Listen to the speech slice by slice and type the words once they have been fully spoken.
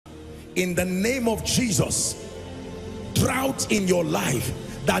in the name of Jesus. Drought in your life,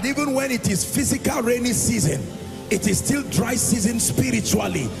 that even when it is physical rainy season, it is still dry season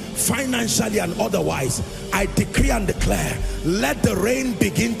spiritually, financially and otherwise. I decree and declare, let the rain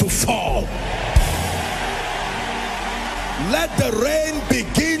begin to fall. Let the rain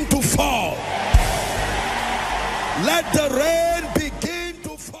begin to fall. Let the rain begin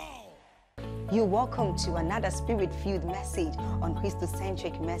to fall. You're welcome to another spirit-filled message on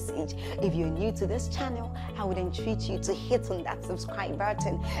Christocentric Message. If you're new to this channel, I would entreat you to hit on that subscribe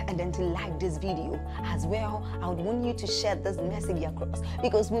button and then to like this video. As well, I would want you to share this message across,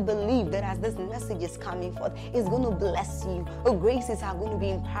 because we believe that as this message is coming forth, it's going to bless you. Graces are going to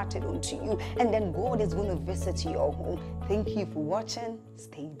be imparted unto you, and then God is going to visit your home. Thank you for watching.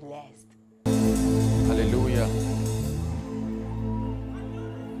 Stay blessed. Hallelujah.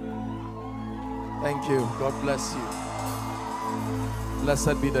 Thank you. God bless you.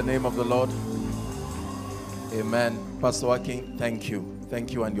 Blessed be the name of the Lord. Amen. Pastor Joaquin, thank you.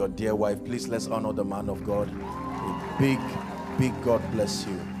 Thank you and your dear wife. Please, let's honor the man of God. A big God bless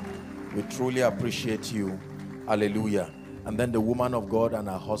you. We truly appreciate you. Hallelujah. And then the woman of God and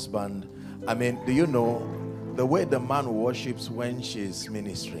her husband. I mean, do you know the way the man worships when she's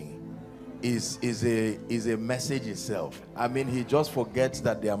ministering is a message itself. I mean, he just forgets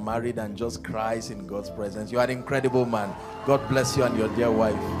that they are married and just cries in God's presence. You are an incredible man. God bless you and your dear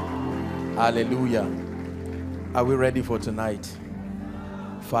wife. Hallelujah. Are we ready for tonight?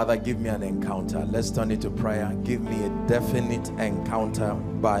 Father, give me an encounter. Let's turn it to prayer. Give me a definite encounter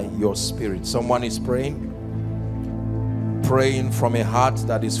by your spirit. Someone is praying from a heart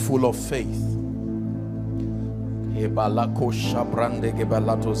that is full of faith.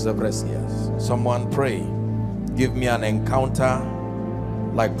 Someone pray, give me an encounter.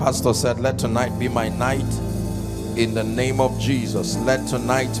 Like Pastor said, let tonight be my night. In the name of Jesus, let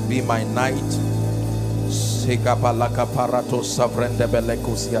tonight be my night.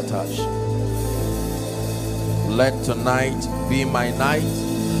 Let tonight be my night,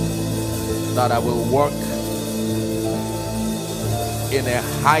 that I will work in a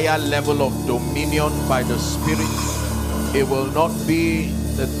higher level of dominion by the Spirit. It will not be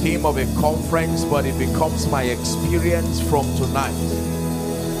the theme of a conference, but it becomes my experience from tonight.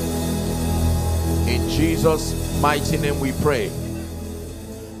 In Jesus' mighty name we pray.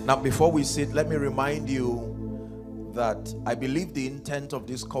 Now, before we sit, let me remind you that I believe the intent of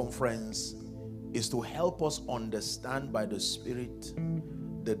this conference is to help us understand by the Spirit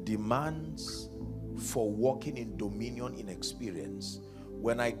the demands for walking in dominion in experience.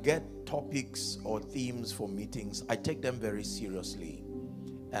 When I get topics or themes for meetings, I take them very seriously.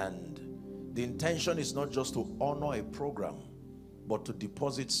 And the intention is not just to honor a program, but to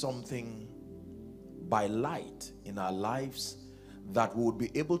deposit something by light in our lives that we would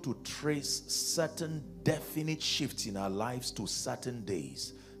be able to trace certain definite shifts in our lives to certain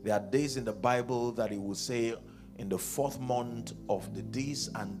days. There are days in the Bible that it will say, in the 4th month of the this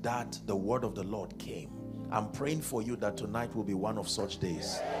and that, the word of the Lord came. I'm praying for you that tonight will be one of such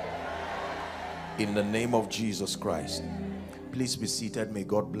days. In the name of Jesus Christ. Please be seated. May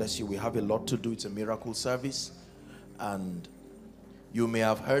God bless you. We have a lot to do. It's a miracle service. And you may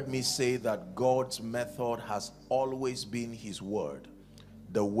have heard me say that God's method has always been his word.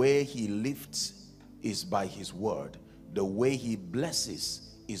 The way he lifts is by his word. The way he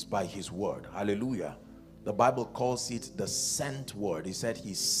blesses is by his word. Hallelujah. The Bible calls it the sent word. He said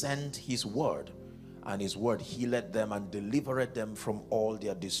he sent his word, and his word healed them and delivered them from all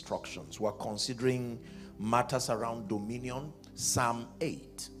their destructions. We're considering matters around dominion. Psalm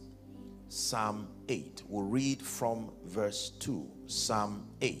 8. Psalm 8. We'll read from verse 2. Psalm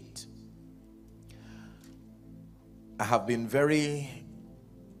 8. I have been very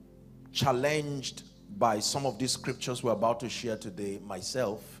challenged by some of these scriptures we're about to share today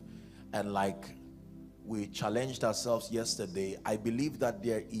myself, and like we challenged ourselves yesterday, I believe that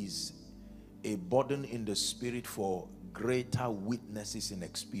there is a burden in the spirit for greater witnesses in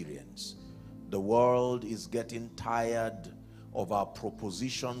experience. The world is getting tired of our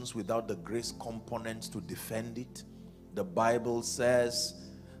propositions without the grace components to defend it. The Bible says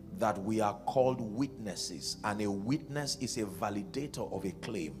that we are called witnesses, and a witness is a validator of a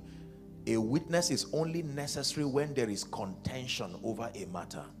claim. A witness is only necessary when there is contention over a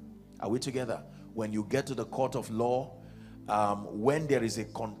matter. Are we together? When you get to the court of law, when there is a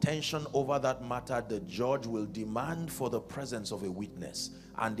contention over that matter, the judge will demand for the presence of a witness.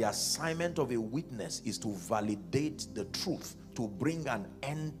 And the assignment of a witness is to validate the truth, to bring an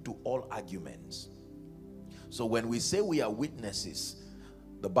end to all arguments. So when we say we are witnesses,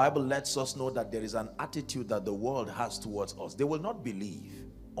 the Bible lets us know that there is an attitude that the world has towards us. They will not believe.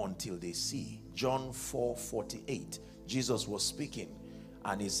 until they see. John 4:48. Jesus was speaking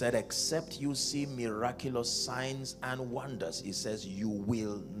and he said, except you see miraculous signs and wonders, he says, you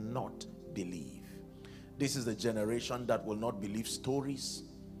will not believe. This is the generation that will not believe stories.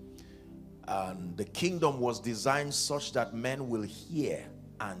 And the kingdom was designed such that men will hear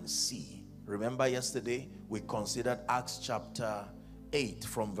and see. Remember yesterday we considered Acts chapter 8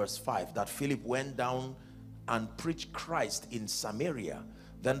 from verse 5, that Philip went down and preached Christ in Samaria.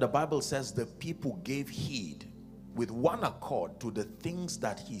 Then the Bible says the people gave heed with one accord to the things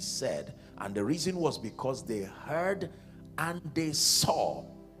that he said, and the reason was because they heard and they saw.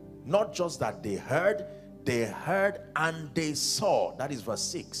 Not just that they heard and they saw. That is verse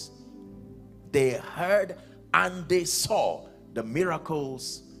 6. They heard and they saw the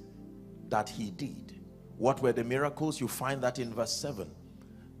miracles that he did. What were the miracles? You find that in verse 7.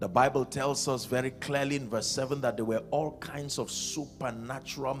 The Bible tells us very clearly in verse 7 that there were all kinds of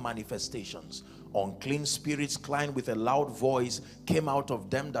supernatural manifestations. Unclean spirits crying with a loud voice came out of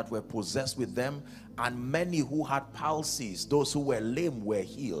them that were possessed with them, and many who had palsies, those who were lame, were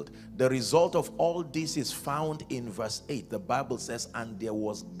healed. The result of all this is found in verse 8. The Bible says, and there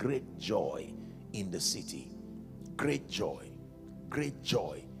was great joy in the city. Great joy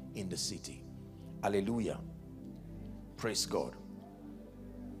in the city. Hallelujah. Praise God.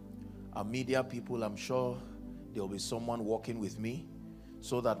 Our media people, I'm sure there will be someone walking with me,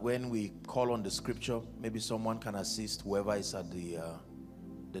 so that when we call on the scripture, maybe someone can assist whoever is at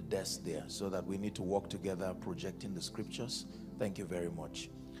the desk there, so that we need to walk together projecting the scriptures. Thank you very much.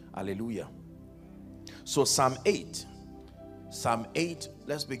 Hallelujah. So Psalm 8,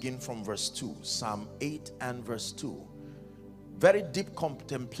 let's begin from verse 2. Psalm 8 and verse 2. Very deep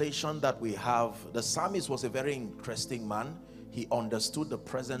contemplation that we have. The psalmist was a very interesting man. He understood the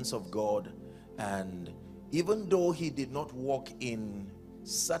presence of God, and even though he did not walk in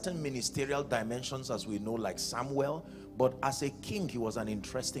certain ministerial dimensions as we know, like Samuel, but as a king he was an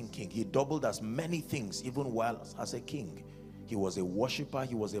interesting king. He doubled as many things even while as a king. He was a worshiper.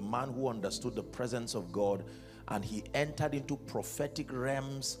 He was a man who understood the presence of God, and he entered into prophetic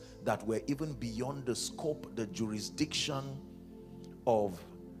realms that were even beyond the scope, the jurisdiction of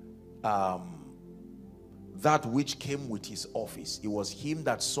that which came with his office. It was him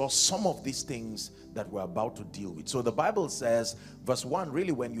that saw some of these things that we're about to deal with. So the Bible says, verse 1,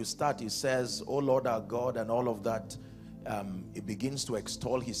 really when you start, it says, "O Lord our God," and all of that. It begins to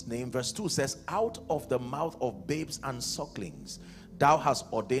extol his name. Verse 2 says, "Out of the mouth of babes and sucklings thou hast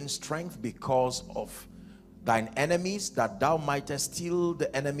ordained strength because of thine enemies, that thou mightest steal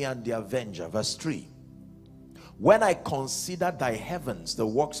the enemy and the avenger." Verse 3, "When I consider thy heavens, the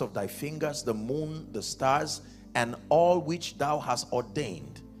works of thy fingers, the moon, the stars, and all which thou hast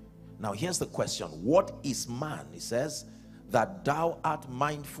ordained." Now here's the question. What is man? He says, "That thou art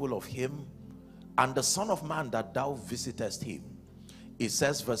mindful of him, and the son of man, that thou visitest him." It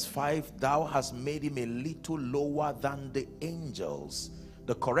says, verse 5, "Thou hast made him a little lower than the angels."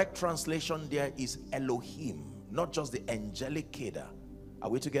 The correct translation there is Elohim, not just the angelic cadre. Are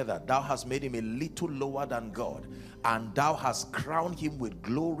we together? "Thou hast made him a little lower than God, and thou hast crowned him with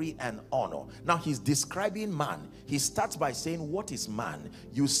glory and honor." Now he's describing man. He starts by saying, what is man?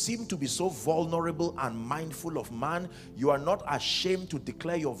 You seem to be so vulnerable and mindful of man. You are not ashamed to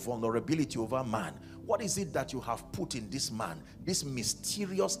declare your vulnerability over man. What is it that you have put in this man, this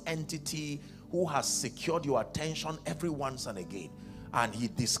mysterious entity who has secured your attention every once and again? And he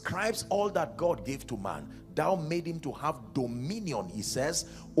describes all that God gave to man. "Thou made him to have dominion," he says,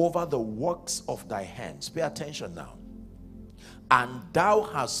 "over the works of thy hands." Pay attention now. "And thou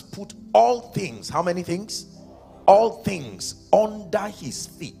hast put all things," how many things? All things under his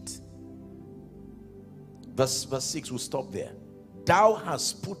feet. Verse 6, we'll stop there. "Thou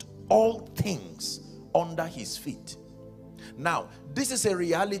hast put all things under his feet." Now, this is a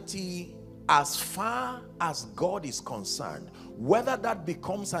reality as far as God is concerned. Whether that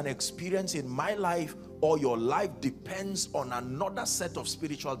becomes an experience in my life or your life depends on another set of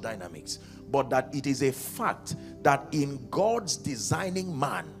spiritual dynamics. But that it is a fact that in God's designing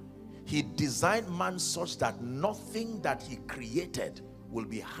man, he designed man such that nothing that he created will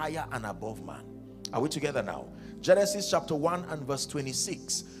be higher and above man. Are we together now? Genesis chapter 1 and verse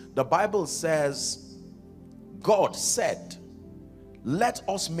 26. The Bible says, God said, "Let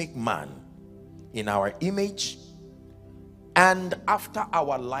us make man in our image and after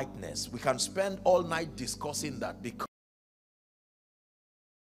our likeness." We can spend all night discussing that, because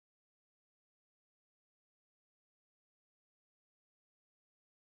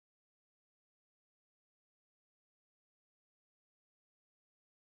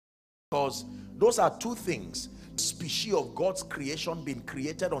those are two things species of God's creation been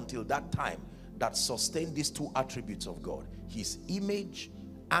created until that time that sustain these two attributes of God, his image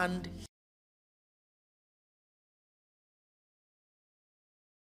and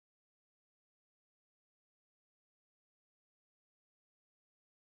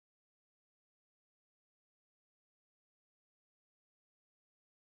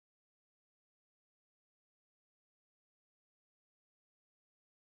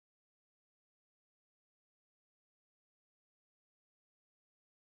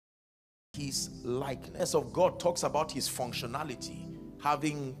his likeness of God talks about his functionality,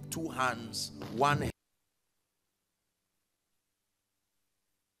 having two hands, one hand.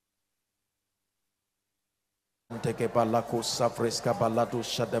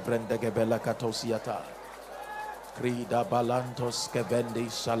 Krida balantos kevendi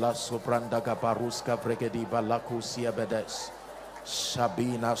sala sopranda gabaruska vregedi balakusia bedes.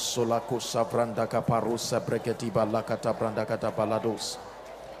 Sabina solako savranda kaparusa bregedi balakata branda kata balados.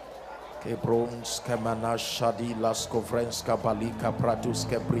 Kebrons kemana shadi las kovrenska balika pratus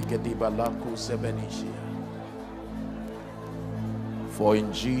kebrigedi balaku sevenishia. For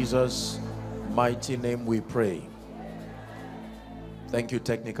in Jesus' mighty name we pray. Thank you,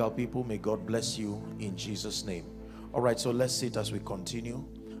 technical people. May God bless you in Jesus' name. All right, so let's sit as we continue.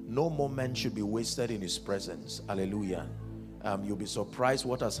 No moment should be wasted in his presence. Hallelujah. You'll be surprised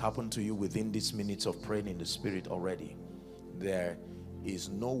what has happened to you within these minutes of praying in the spirit already. There is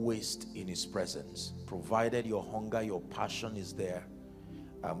no waste in his presence. Provided your hunger, your passion is there,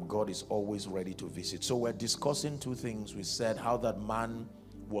 God is always ready to visit. So we're discussing two things. We said how that man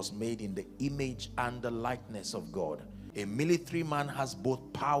was made in the image and the likeness of God. A military man has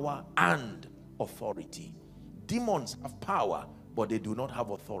both power and authority. Demons have power, but they do not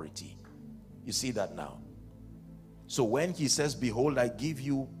have authority. You see that now? So when he says, behold, I give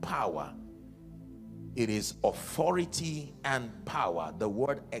you power, it is authority and power. The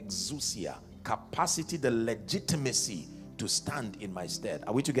word exousia, capacity, the legitimacy to stand in my stead.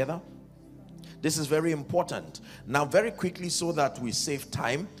 Are we together? This is very important. Now, very quickly, so that we save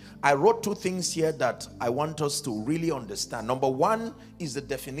time, I wrote two things here that I want us to really understand. Number one is the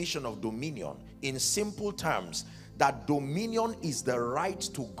definition of dominion. In simple terms, that dominion is the right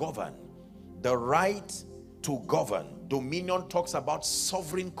to govern. The right to govern. Dominion talks about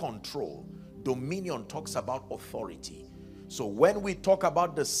sovereign control. Dominion talks about authority. So when we talk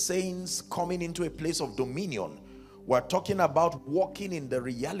about the saints coming into a place of dominion, we're talking about walking in the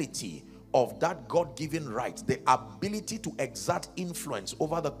reality of that God-given right, the ability to exert influence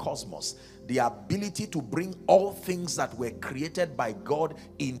over the cosmos, the ability to bring all things that were created by God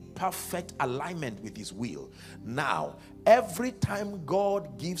in perfect alignment with his will. Now, every time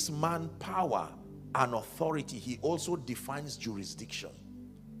God gives man power and authority, he also defines jurisdiction.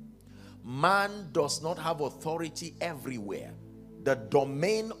 Man does not have authority everywhere. The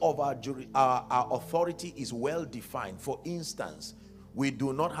domain of our authority is well defined. For instance, we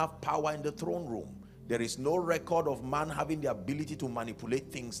do not have power in the throne room. There is no record of man having the ability to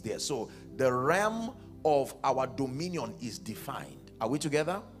manipulate things there. So the realm of our dominion is defined. Are we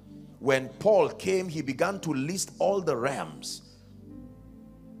together? When Paul came, he began to list all the realms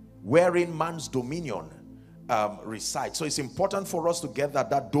wherein man's dominion resides. So it's important for us to get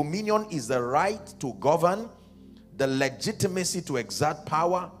that dominion is the right to govern, the legitimacy to exert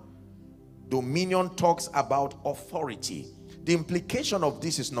power. Dominion talks about authority. The implication of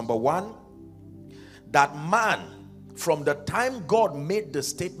this is, number one, that man, from the time God made the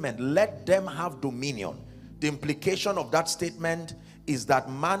statement, let them have dominion, the implication of that statement is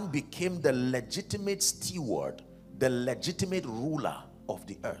that man became the legitimate steward, the legitimate ruler of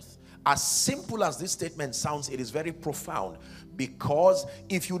the earth. As simple as this statement sounds, it is very profound, because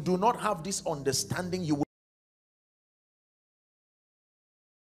if you do not have this understanding, you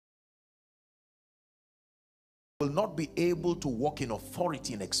will not be able to walk in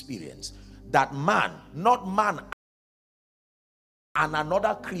authority and experience. That man, not man and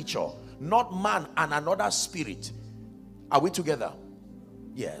another creature, not man and another spirit. Are we together?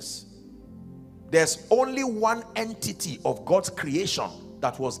 Yes. There's only one entity of God's creation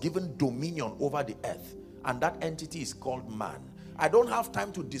that was given dominion over the earth, and that entity is called man. I don't have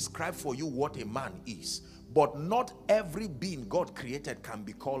time to describe for you what a man is, but not every being God created can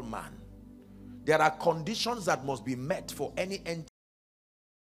be called man. There are conditions that must be met for any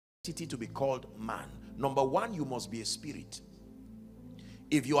entity to be called man. Number one, you must be a spirit.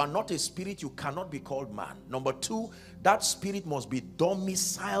 If you are not a spirit, you cannot be called man. Number two, that spirit must be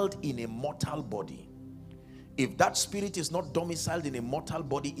domiciled in a mortal body. If that spirit is not domiciled in a mortal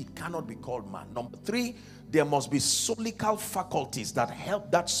body, it cannot be called man. Number three, there must be solical faculties that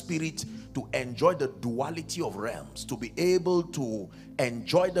help that spirit to enjoy the duality of realms, to be able to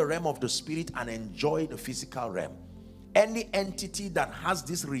enjoy the realm of the spirit and enjoy the physical realm. Any entity that has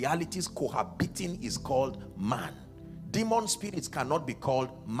these realities cohabiting is called man. Demon spirits cannot be called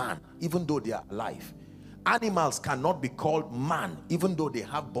man, even though they are alive. Animals cannot be called man, even though they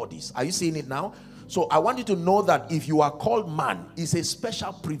have bodies. Are you seeing it now? So I want you to know that if you are called man, it's a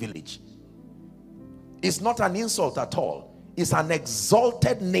special privilege. It's not an insult at all. It's an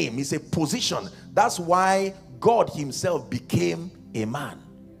exalted name. It's a position. That's why God himself became a man,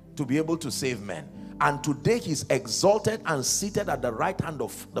 to be able to save men. And today he's exalted and seated at the right hand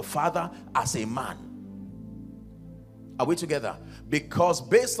of the Father as a man. Are we together? Because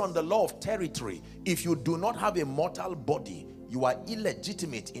based on the law of territory, if you do not have a mortal body, you are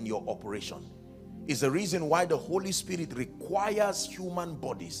illegitimate in your operation. It's the reason why the Holy Spirit requires human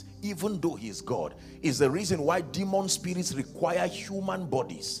bodies, even though he is God. It's the reason why demon spirits require human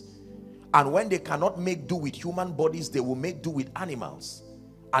bodies. And when they cannot make do with human bodies, they will make do with animals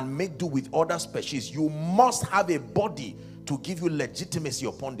and make do with other species. You must have a body to give you legitimacy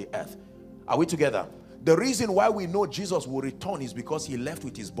upon the earth. Are we together? The reason why we know Jesus will return is because he left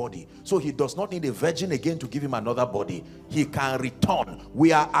with his body. So he does not need a virgin again to give him another body. He can return.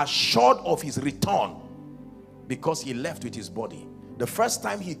 We are assured of his return because he left with his body. The first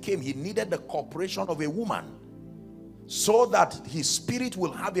time he came, he needed the cooperation of a woman so that his spirit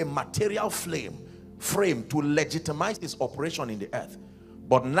will have a material frame to legitimize his operation in the earth.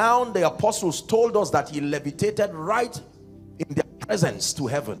 But now the apostles told us that he levitated right in their presence to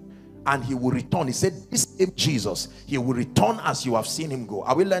heaven. And he will return. He said, this same Jesus, he will return as you have seen him go.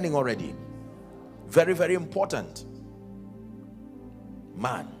 Are we learning already? Very, very important.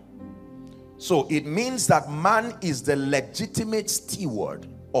 Man. So it means that man is the legitimate steward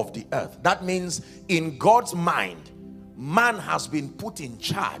of the earth. That means in God's mind, man has been put in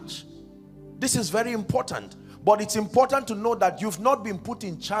charge. This is very important. But it's important to know that you've not been put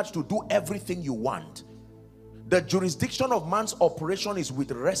in charge to do everything you want. The jurisdiction of man's operation is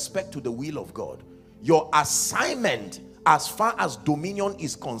with respect to the will of God. Your assignment, as far as dominion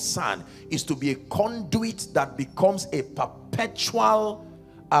is concerned, is to be a conduit that becomes a perpetual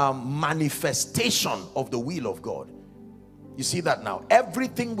manifestation of the will of God. You see that now?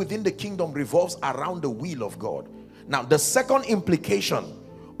 Everything within the kingdom revolves around the will of God. Now, the second implication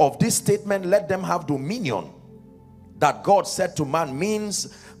of this statement, let them have dominion, that God said to man,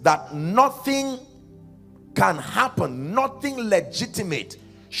 means that nothing can happen, nothing legitimate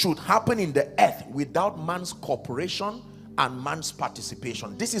should happen in the earth without man's cooperation and man's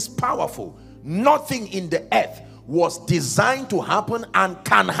participation. This is powerful. Nothing in the earth was designed to happen and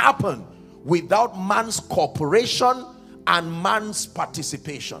can happen without man's cooperation and man's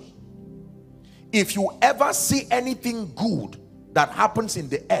participation. If you ever see anything good that happens in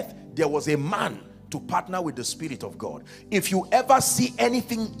the earth, there was a man to partner with the Spirit of God. If you ever see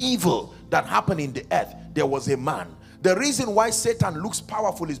anything evil that happened in the earth, there was a man. The reason why Satan looks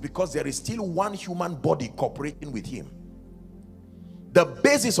powerful is because there is still one human body cooperating with him. The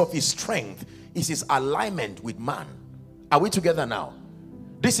basis of his strength is his alignment with man. Are we together now?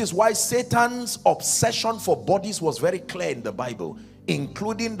 This is why Satan's obsession for bodies was very clear in the Bible,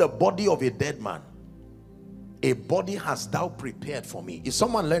 including the body of a dead man. A body hast thou prepared for me. Is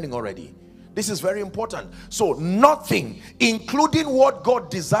someone learning already? This is very important. So nothing, including what God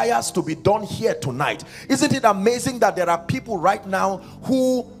desires to be done here tonight. Isn't it amazing that there are people right now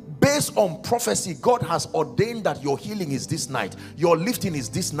who, based on prophecy, God has ordained that your healing is this night, your lifting is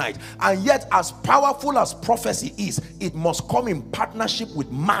this night, and yet as powerful as prophecy is, it must come in partnership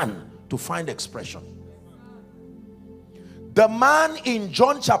with man to find expression. The man in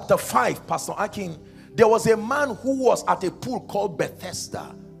John chapter 5, Pastor Akin, there was a man who was at a pool called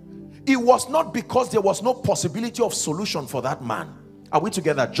Bethesda. It was not because there was no possibility of solution for that man. Are we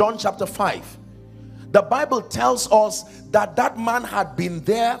together? John chapter 5. The Bible tells us that that man had been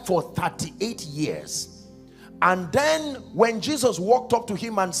there for 38 years. And then when Jesus walked up to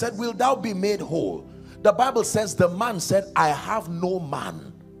him and said, "Will thou be made whole?" The Bible says the man said, "I have no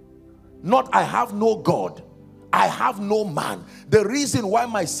man." Not I have no God. I have no man. The reason why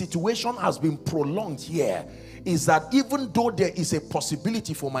my situation has been prolonged here is that even though there is a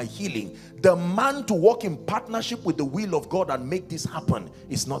possibility for my healing, the man to walk in partnership with the will of God and make this happen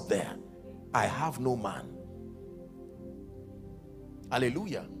is not there. I have no man.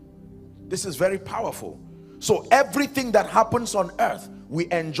 Hallelujah. This is very powerful. So everything that happens on earth,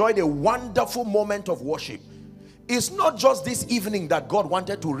 we enjoyed a wonderful moment of worship. It's not just this evening that God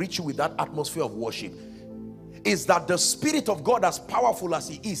wanted to reach you with that atmosphere of worship. Is that the Spirit of God, as powerful as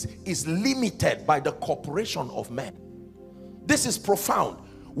he is limited by the cooperation of men. This is profound.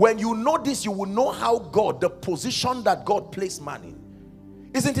 When you know this, you will know how God, the position that God placed man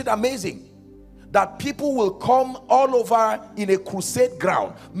in. Isn't it amazing that people will come all over in a crusade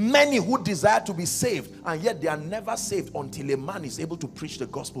ground, many who desire to be saved, and yet they are never saved until a man is able to preach the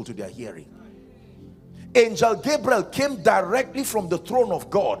gospel to their hearing. Angel Gabriel came directly from the throne of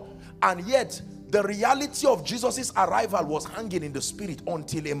God, and yet the reality of Jesus's arrival was hanging in the spirit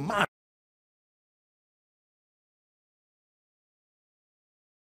until a man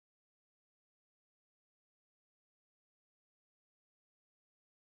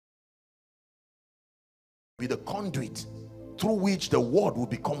be the conduit through which the word will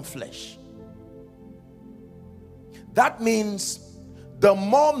become flesh. That means the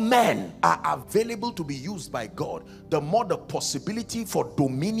more men are available to be used by God, the more the possibility for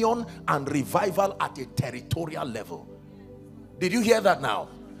dominion and revival at a territorial level. Did you hear that now?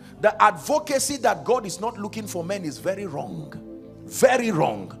 The advocacy that God is not looking for men is very wrong. Very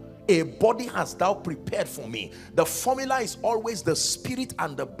wrong. A body hast thou prepared for me. The formula is always the spirit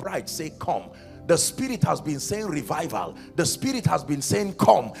and the bride say come. The spirit has been saying revival. The spirit has been saying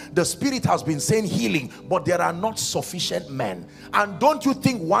come. The spirit has been saying healing. But there are not sufficient men. And don't you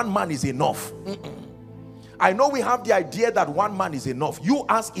think one man is enough? I know we have the idea that one man is enough. You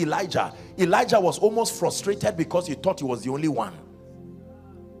ask Elijah. Elijah was almost frustrated because he thought he was the only one.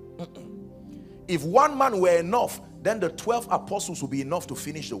 If one man were enough, then the 12 apostles would be enough to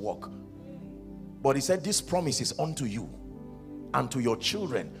finish the work. But he said, this promise is unto you and to your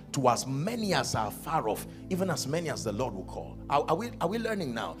children, to as many as are far off, even as many as the Lord will call. Are we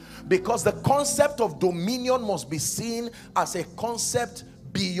learning now? Because the concept of dominion must be seen as a concept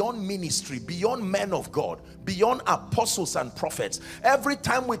beyond ministry, beyond men of God, beyond apostles and prophets. Every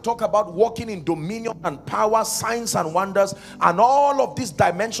time we talk about walking in dominion and power, signs and wonders, and all of these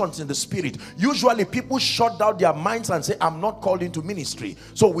dimensions in the spirit, usually people shut down their minds and say, I'm not called into ministry.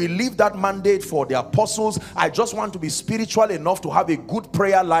 So we leave that mandate for the apostles. I just want to be spiritual enough to have a good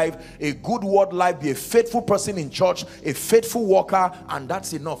prayer life, a good word life, be a faithful person in church, a faithful worker, and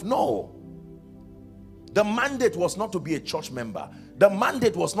that's enough. No. The mandate was not to be a church member. The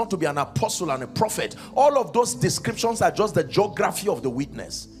mandate was not to be an apostle and a prophet. All of those descriptions are just the geography of the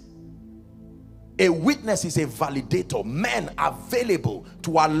witness. A witness is a validator. Men available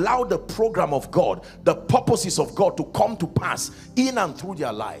to allow the program of God, the purposes of God to come to pass in and through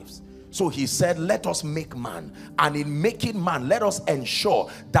their lives. So he said, let us make man. And in making man, let us ensure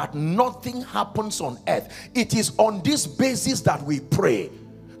that nothing happens on earth. It is on this basis that we pray.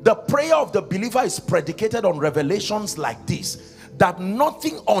 The prayer of the believer is predicated on revelations like this, that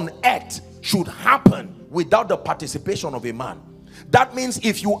nothing on earth should happen without the participation of a man. That means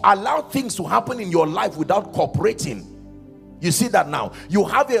if you allow things to happen in your life without cooperating, you see that now, you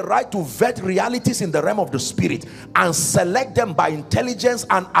have a right to vet realities in the realm of the spirit and select them by intelligence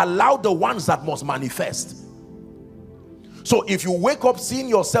and allow the ones that must manifest. So if you wake up seeing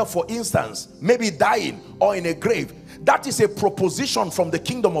yourself, for instance, maybe dying or in a grave, that is a proposition from the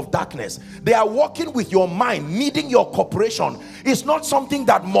kingdom of darkness. They are working with your mind, needing your cooperation. It's not something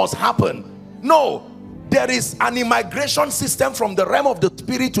that must happen. No, there is an immigration system from the realm of the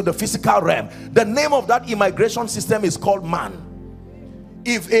spirit to the physical realm. The name of that immigration system is called man.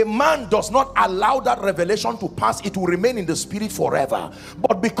 If a man does not allow that revelation to pass, it will remain in the spirit forever.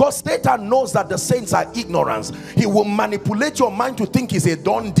 But because Satan knows that the saints are ignorant, he will manipulate your mind to think it's a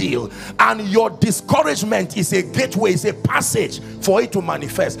done deal, and your discouragement is a gateway, is a passage for it to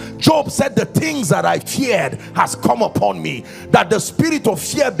manifest. Job said, the things that I feared has come upon me. That the spirit of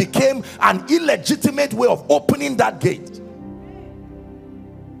fear became an illegitimate way of opening that gate.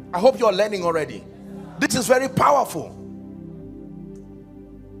 I hope you're learning already. This is very powerful.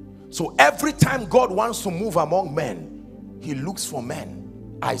 So every time God wants to move among men, he looks for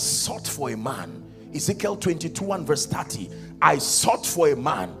men. I sought for a man. Ezekiel 22 and verse 30. I sought for a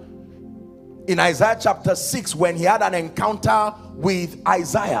man. In Isaiah chapter 6, when he had an encounter with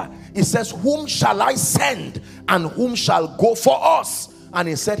Isaiah, he says, whom shall I send and whom shall go for us? And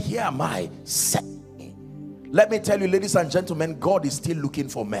he said, here am I, send me. Let me tell you, ladies and gentlemen, God is still looking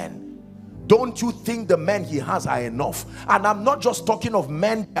for men. Don't you think the men he has are enough? And I'm not just talking of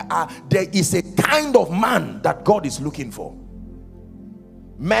men. There is a kind of man that God is looking for.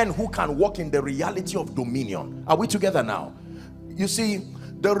 Men who can walk in the reality of dominion. Are we together now? You see,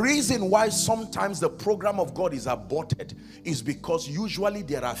 the reason why sometimes the program of God is aborted is because usually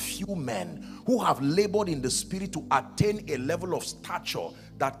there are few men who have labored in the spirit to attain a level of stature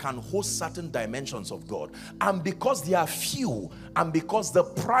that can host certain dimensions of God. And because they are few, and because the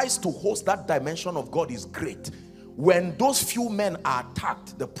price to host that dimension of God is great, when those few men are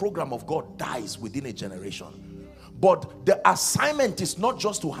attacked, the program of God dies within a generation. But the assignment is not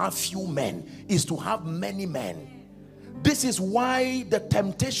just to have few men, is to have many men. This is why the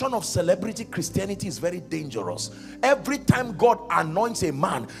temptation of celebrity Christianity is very dangerous. Every time God anoints a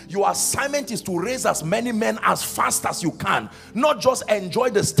man, your assignment is to raise as many men as fast as you can, not just enjoy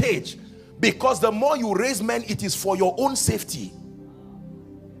the stage. Because the more you raise men, it is for your own safety.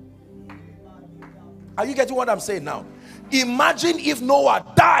 Are you getting what I'm saying now? Imagine if Noah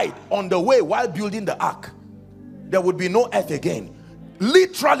died on the way while building the ark. There would be no earth again.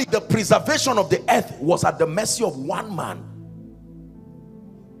 Literally, the preservation of the earth was at the mercy of one man.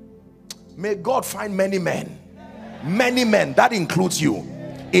 May God find many men. Many men, that includes you.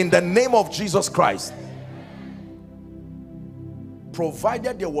 In the name of Jesus Christ.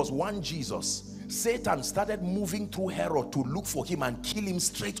 Provided there was one Jesus, Satan started moving through Herod to look for him and kill him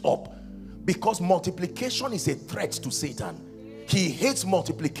straight up. Because multiplication is a threat to Satan. He hates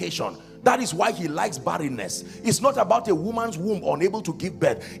multiplication. That is why he likes barrenness. It's not about a woman's womb unable to give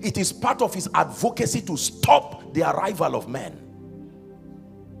birth. It is part of his advocacy to stop the arrival of men.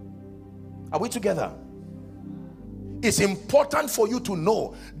 Are we together? It's important for you to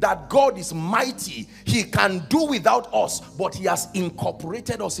know that God is mighty. He can do without us, but he has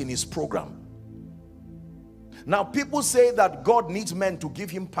incorporated us in his program. Now, people say that God needs men to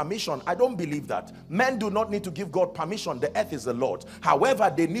give him permission. I don't believe that. Men do not need to give God permission. The earth is the Lord.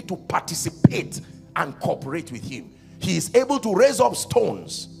 However, they need to participate and cooperate with him. He is able to raise up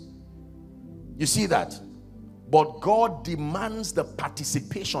stones. You see that? But God demands the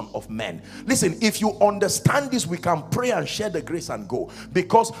participation of men. Listen, if you understand this, we can pray and share the grace and go.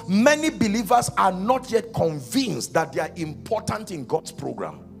 Because many believers are not yet convinced that they are important in God's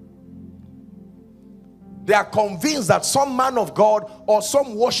program. They are convinced that some man of God or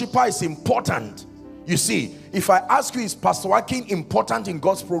some worshiper is important. You see, if I ask you, is Pastor Joaquin important in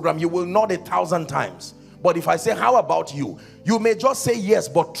God's program? You will nod 1,000 times. But if I say, how about you? You may just say yes,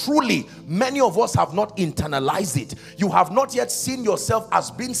 but truly, many of us have not internalized it. You have not yet seen yourself as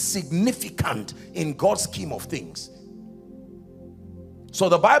being significant in God's scheme of things. So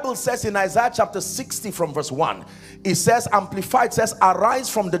the Bible says in Isaiah chapter 60 from verse 1, it says, amplified, says, arise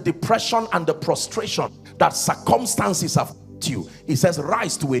from the depression and the prostration that circumstances have put you. It says,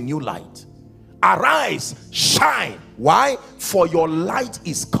 rise to a new light. Arise, shine. Why? For your light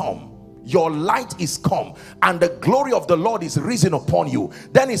is come. Your light is come, and the glory of the Lord is risen upon you.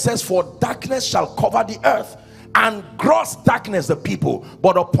 Then it says, for darkness shall cover the earth, and gross darkness the people,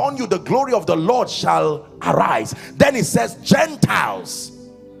 but upon you the glory of the Lord shall arise. Then it says, Gentiles,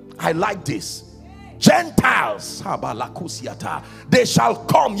 I like this, Gentiles, they shall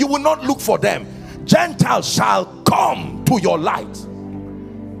come. You will not look for them. Gentiles shall come to your light.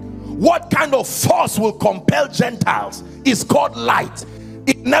 What kind of force will compel Gentiles? It's called light.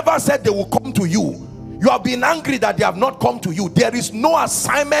 It never said they will come to you. You have been angry that they have not come to you. There is no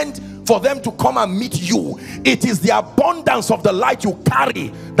assignment for them to come and meet you. It is the abundance of the light you carry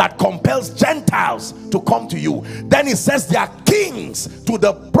that compels Gentiles to come to you. Then it says they are kings to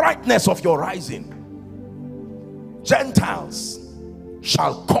the brightness of your rising. Gentiles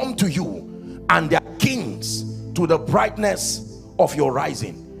shall come to you, and they are kings to the brightness of your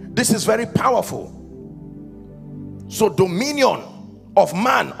rising. This is very powerful. So dominion of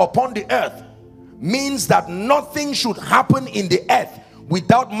man upon the earth means that nothing should happen in the earth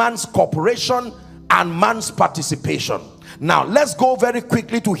without man's cooperation and man's participation. Now let's go very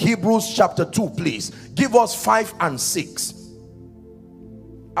quickly to Hebrews chapter 2, please. Give us 5 and 6.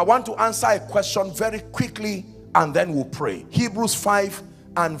 I want to answer a question very quickly and then we'll pray. Hebrews 5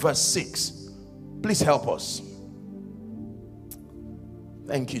 and verse 6. Please help us.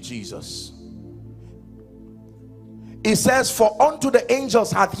 Thank you, Jesus. It says, for unto the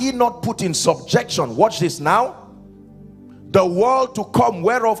angels hath he not put in subjection, watch this now, the world to come,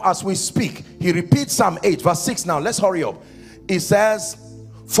 whereof as we speak. He repeats Psalm 8 verse 6. Now let's hurry up. It says,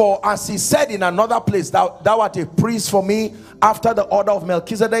 for as he said in another place, thou art a priest for me after the order of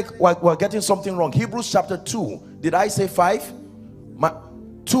Melchizedek. We're getting something wrong. Hebrews chapter 2. Did I say 5?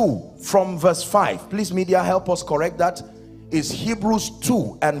 2 from verse 5. Please, media, help us correct that. Is Hebrews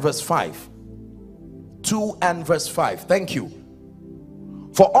 2 and verse 5. 2 and verse 5. Thank you.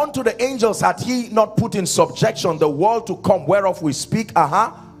 For unto the angels hath he not put in subjection the world to come, whereof we speak.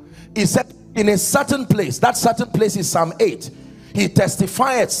 He said in a certain place, that certain place is Psalm 8. He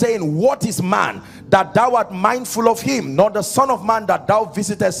testified, saying, what is man that thou art mindful of him, nor the son of man that thou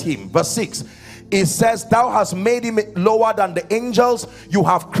visitest him? Verse 6. It says, thou hast made him lower than the angels, you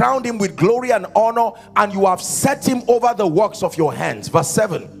have crowned him with glory and honor, and you have set him over the works of your hands. Verse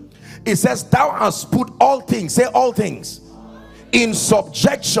 7. It says, thou hast put all things, say all things, in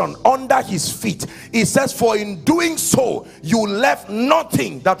subjection under his feet. It says, for in doing so you left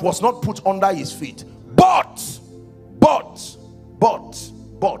nothing that was not put under his feet. But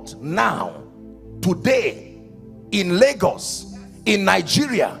now, today, in Lagos, in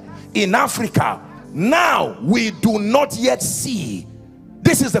Nigeria, in Africa, now we do not yet see.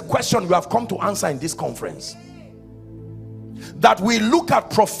 This is the question we have come to answer in this conference. That we look at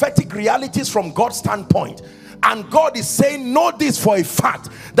prophetic realities from God's standpoint, and God is saying, know this for a fact,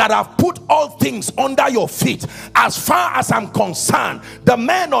 that I've put all things under your feet. As far as I'm concerned, the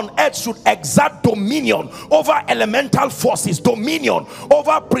man on earth should exert dominion over elemental forces, dominion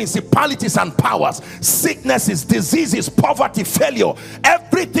over principalities and powers, sicknesses, diseases, poverty, failure.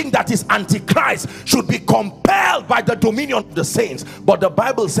 Everything that is antichrist should be compelled by the dominion of the saints. But the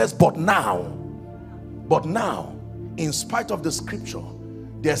Bible says, but now, in spite of the scripture,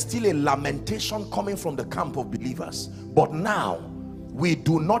 there's still a lamentation coming from the camp of believers. But now, we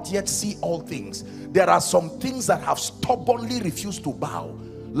do not yet see all things. There are some things that have stubbornly refused to bow,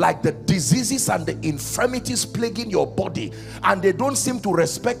 like the diseases and the infirmities plaguing your body, and they don't seem to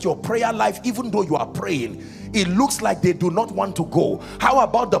respect your prayer life even though you are praying. It looks like they do not want to go. How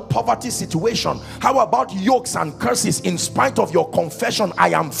about the poverty situation? How about yokes and curses? In spite of your confession, I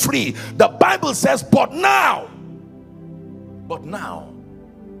am free. The Bible says, but now,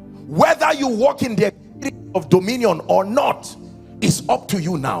 whether you walk in the experience of dominion or not is up to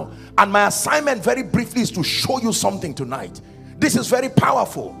you now. And my assignment very briefly is to show you something tonight. This is very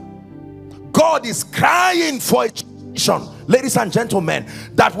powerful. God is crying for a generation, ladies and gentlemen,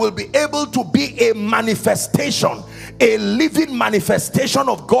 that will be able to be a manifestation, a living manifestation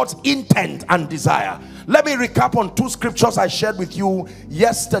of God's intent and desire. Let me recap on two scriptures I shared with you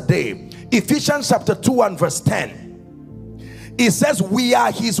yesterday. Ephesians chapter 2 and verse 10. It says, we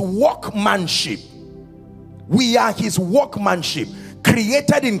are his workmanship. We are his workmanship,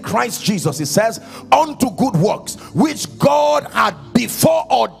 created in Christ Jesus. It says, unto good works, which God had before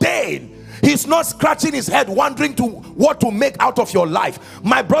ordained. He's not scratching his head wondering what to make out of your life.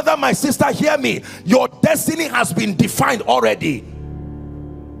 My brother, my sister, hear me. Your destiny has been defined already.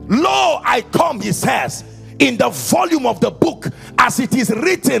 Lo, I come, he says, in the volume of the book, as it is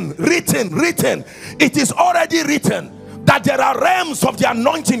written. It is already written that there are realms of the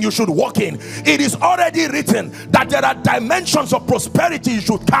anointing you should walk in. It is already written that there are dimensions of prosperity you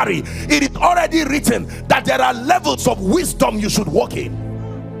should carry. It is already written that there are levels of wisdom you should walk in.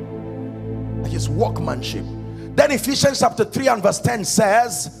 His workmanship. Then Ephesians chapter 3 and verse 10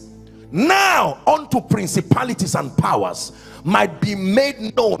 says, now unto principalities and powers might be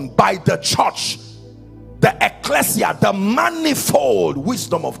made known by the church, the ecclesia, the manifold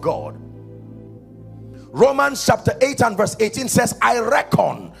wisdom of God. Romans chapter 8 and verse 18 says, I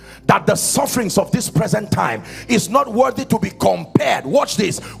reckon that the sufferings of this present time is not worthy to be compared, watch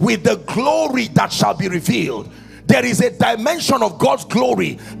this, with the glory that shall be revealed. There is a dimension of God's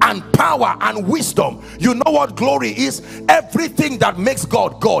glory and power and wisdom. You know what glory is? Everything that makes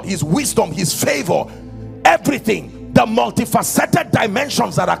God God, his wisdom, his favor, everything, the multifaceted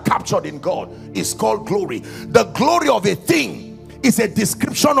dimensions that are captured in God is called glory. The glory of a thing is a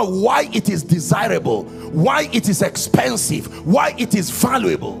description of why it is desirable, why it is expensive, why it is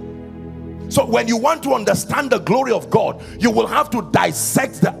valuable. So when you want to understand the glory of God, you will have to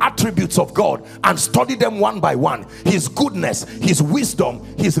dissect the attributes of God and study them one by one. His goodness, his wisdom,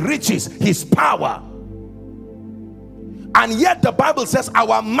 his riches, his power. And yet the Bible says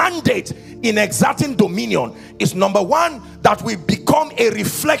our mandate in exerting dominion is, number one, that we become a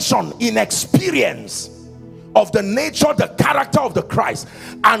reflection in experience of the nature, the character of the Christ,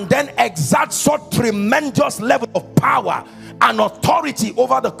 and then exert such tremendous level of power and authority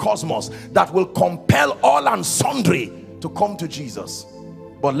over the cosmos that will compel all and sundry to come to Jesus.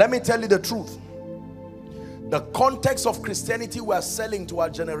 But let me tell you the truth. The context of Christianity we are selling to our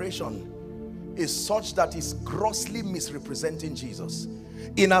generation is such that it's grossly misrepresenting Jesus.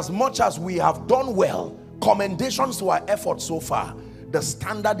 In as much as we have done well, commendations to our efforts so far, the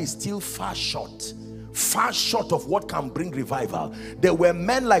standard is still far short of what can bring revival. There were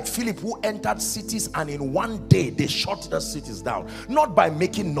men like Philip who entered cities and in one day they shut the cities down, not by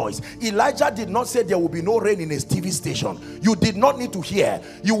making noise. Elijah did not say there will be no rain in his TV station. You did not need to hear.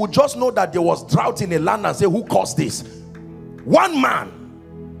 You would just know that there was drought in a land and say, who caused this? One man.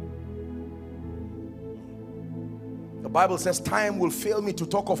 The Bible says time will fail me to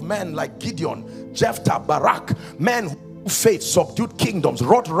talk of men like Gideon, Jephthah, Barak, men who faith subdued kingdoms,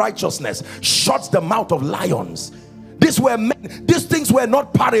 wrought righteousness, shut the mouth of lions. These were men. These things were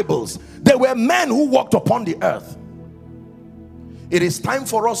not parables. They were men who walked upon the earth. It is time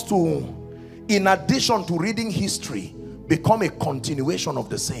for us to, in addition to reading history, become a continuation of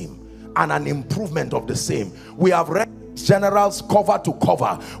the same and an improvement of the same. We have read generals cover to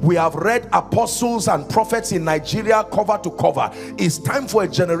cover. We have read apostles and prophets in Nigeria cover to cover. It's time for a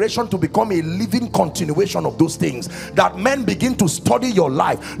generation to become a living continuation of those things, that men begin to study your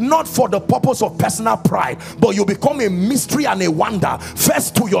life, not for the purpose of personal pride, but you become a mystery and a wonder,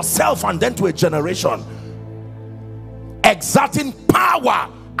 first to yourself and then to a generation, exerting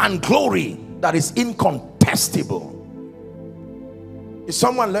power and glory that is incontestable. Is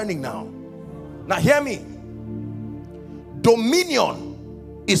someone learning now? Now hear me.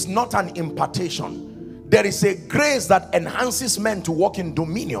 Dominion is not an impartation. There is a grace that enhances men to walk in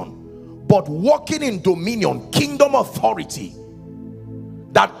dominion, but walking in dominion, kingdom authority,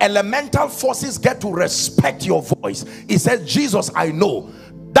 that elemental forces get to respect your voice. He says, Jesus, I know.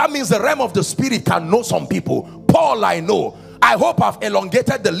 That means the realm of the spirit can know some people. Paul, I know. I hope I've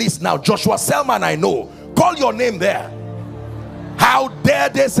elongated the list now. Joshua Selman, I know. Call your name there. How dare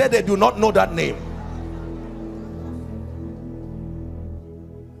they say they do not know that name?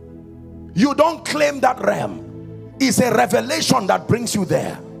 You don't claim that realm. It's a revelation that brings you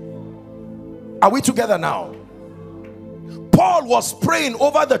there. Are we together now? Paul was praying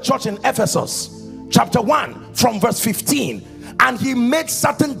over the church in Ephesus chapter 1 from verse 15, and he made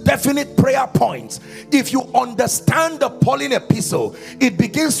certain definite prayer points. If you understand the Pauline epistle, it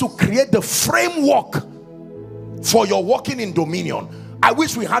begins to create the framework for your walking in dominion. I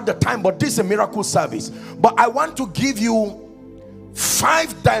wish we had the time, but this is a miracle service. But I want to give you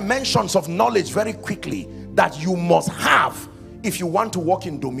 5 dimensions of knowledge very quickly that you must have if you want to walk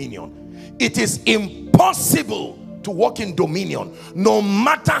in dominion. It is impossible to walk in dominion no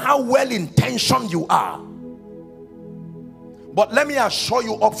matter how well intentioned you are. But let me assure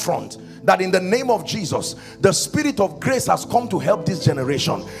you up front that in the name of Jesus, the spirit of grace has come to help this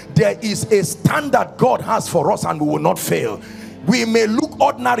generation. There is a standard God has for us, and we will not fail. We may look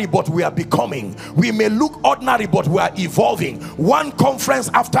ordinary, but we are becoming. We may look ordinary, but we are evolving. One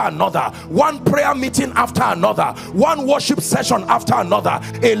conference after another, one prayer meeting after another, one worship session after another,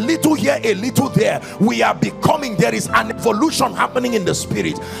 a little here, a little there. We are becoming. There is an evolution happening in the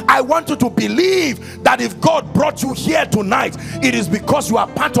spirit. I want you to believe that if God brought you here tonight, it is because you are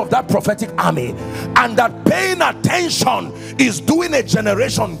part of that prophetic army, and that paying attention is doing a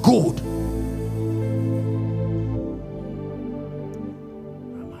generation good.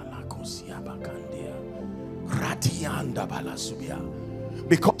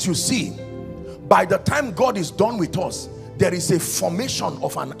 Because you see, by the time God is done with us, there is a formation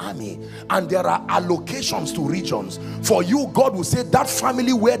of an army, and there are allocations to regions. For you, God will say that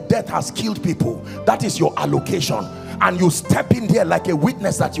family where death has killed people, that is your allocation. And you step in there like a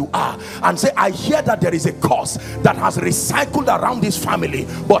witness that you are and say, I hear that there is a curse that has recycled around this family,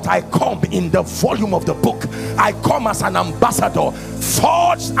 but I come in the volume of the book. I come as an ambassador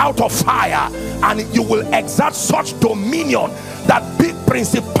forged out of fire, and you will exert such dominion that big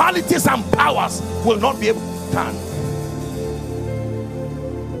principalities and powers will not be able to stand.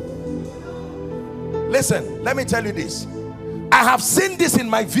 Listen, let me tell you this. I have seen this in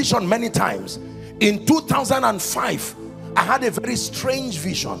my vision many times. In 2005, I had a very strange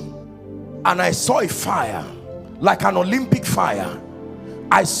vision, and I saw a fire, like an Olympic fire.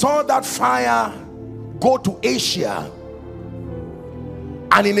 I saw that fire go to Asia,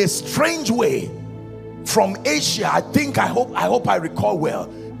 and in a strange way, from Asia, I hope I recall well,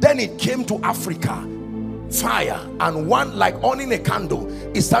 then it came to Africa. Fire, and one like owning a candle,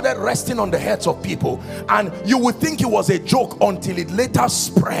 it started resting on the heads of people, and you would think it was a joke until it later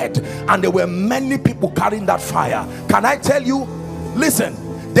spread, and there were many people carrying that fire. Can I tell you, listen,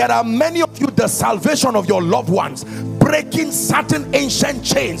 there are many of you, the salvation of your loved ones, breaking certain ancient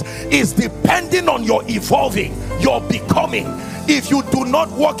chains, is depending on your evolving, your becoming. If you do not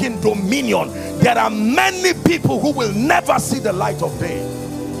walk in dominion, there are many people who will never see the light of day.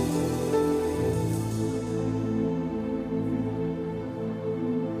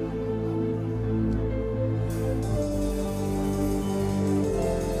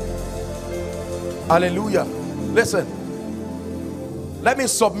 Hallelujah. Listen, let me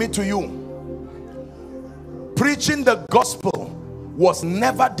submit to you. Preaching the gospel was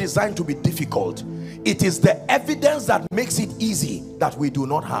never designed to be difficult. It is the evidence that makes it easy that we do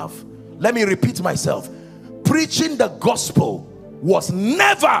not have. Let me repeat myself. Preaching the gospel was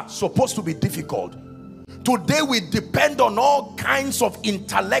never supposed to be difficult. Today we depend on all kinds of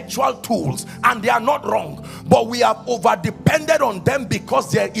intellectual tools, and they are not wrong, but we have over depended on them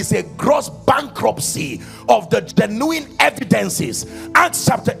because there is a gross bankruptcy of the genuine evidences. Acts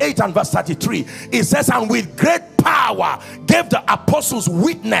chapter 8 and verse 33, it says, and with great power gave the apostles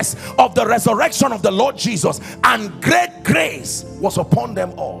witness of the resurrection of the Lord Jesus, and great grace was upon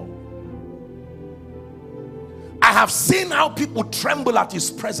them all. I have seen how people tremble at his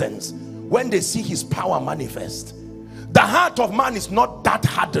presence when they see his power manifest. The heart of man is not that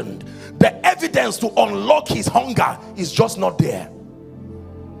hardened. The evidence to unlock his hunger is just not there.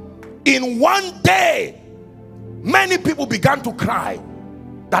 In one day, many people began to cry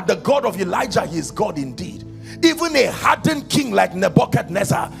that the God of Elijah, he is God indeed. Even a hardened king like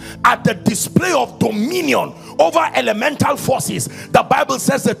Nebuchadnezzar, at the display of dominion over elemental forces, the Bible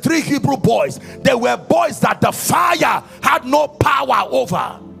says the 3 Hebrew boys, they were boys that the fire had no power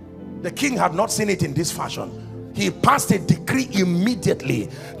over. The king had not seen it in this fashion. He passed a decree immediately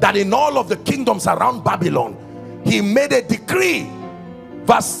that in all of the kingdoms around Babylon, he made a decree.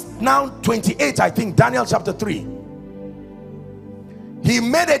 Verse now 28, I think, Daniel chapter 3. He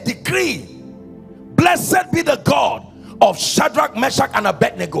made a decree. Blessed be the God of Shadrach, Meshach, and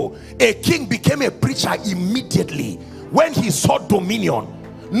Abednego. A king became a preacher immediately when he saw dominion.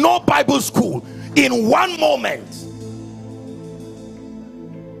 No Bible school. In one moment.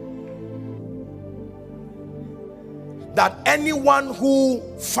 That anyone who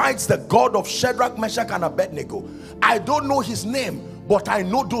fights the God of Shadrach, Meshach, and Abednego, I don't know his name, but I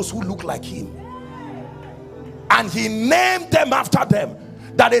know those who look like him. And he named them after them.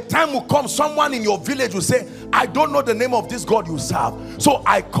 That a time will come, someone in your village will say, I don't know the name of this God you serve, so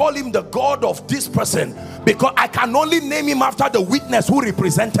I call him the God of this person, because I can only name him after the witness who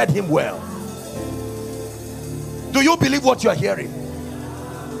represented him well. Do you believe what you're hearing?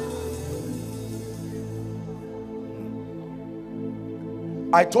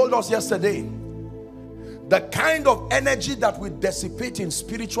 I told us yesterday, the kind of energy that we dissipate in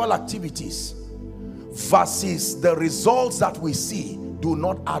spiritual activities versus the results that we see do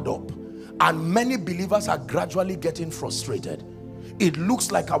not add up, and many believers are gradually getting frustrated. It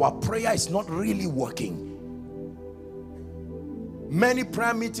looks like our prayer is not really working. Many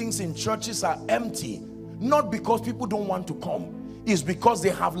prayer meetings in churches are empty, not because people don't want to come. It's because they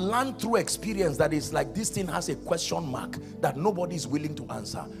have learned through experience that it's like this thing has a question mark that nobody is willing to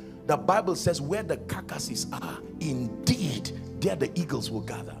answer. The Bible says where the carcasses are, indeed there the eagles will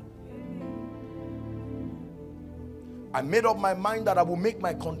gather. I made up my mind that I will make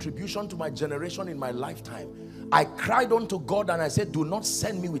my contribution to my generation in my lifetime. I cried unto God and I said, do not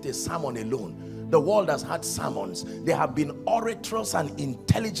send me with a sermon alone. The world has had sermons. There have been orators and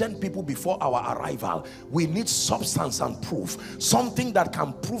intelligent people before our arrival. We need substance and proof. Something that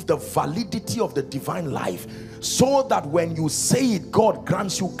can prove the validity of the divine life, so that when you say it, God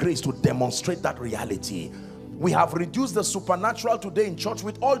grants you grace to demonstrate that reality. We have reduced the supernatural today in church,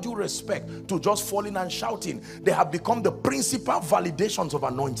 with all due respect, to just falling and shouting. They have become the principal validations of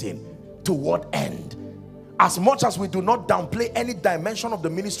anointing. To what end? As much as we do not downplay any dimension of the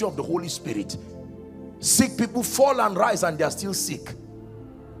ministry of the Holy Spirit, sick people fall and rise and they are still sick.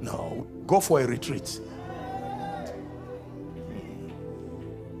 No, go for a retreat.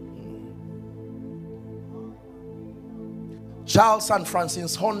 Charles and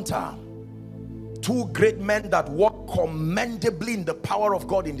Francis Hunter, two great men that walked commendably in the power of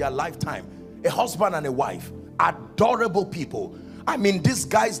God in their lifetime. A husband and a wife, adorable people. I mean, these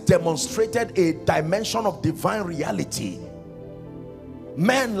guys demonstrated a dimension of divine reality.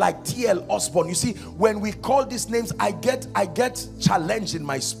 Men like T.L. Osborne. You see, when we call these names, I get challenged in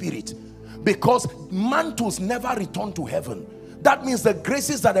my spirit, because mantles never return to heaven. That means the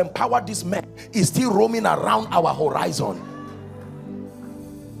graces that empower these men is still roaming around our horizon.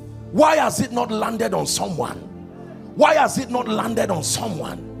 Why has it not landed on someone? Why has it not landed on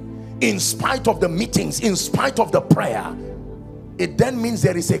someone? In spite of the meetings, in spite of the prayer, it then means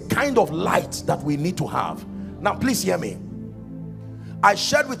there is a kind of light that we need to have. Now please hear me. I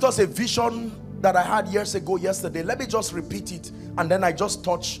shared with us a vision that I had years ago yesterday. Let me just repeat it, and then I just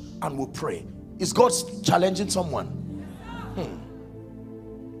touch and we'll pray. Is God challenging someone?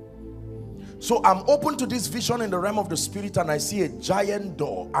 So I'm open to this vision in the realm of the spirit, and I see a giant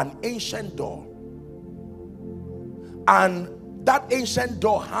door, an ancient door. And that ancient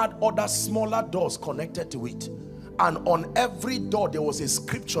door had other smaller doors connected to it. And on every door there was a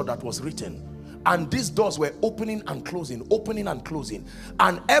scripture that was written. And these doors were opening and closing, opening and closing.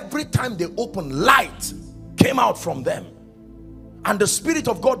 And every time they opened, light came out from them. And the Spirit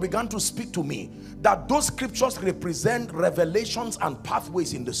of God began to speak to me that those scriptures represent revelations and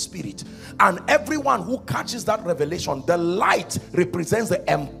pathways in the Spirit. And everyone who catches that revelation, the light represents the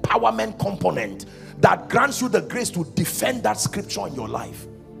empowerment component that grants you the grace to defend that scripture in your life.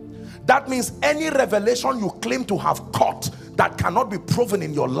 That means any revelation you claim to have caught that cannot be proven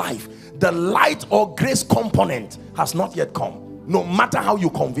in your life, the light or grace component has not yet come, no matter how you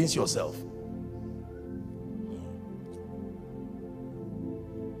convince yourself.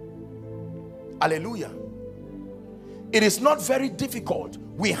 Hallelujah. It is not very difficult.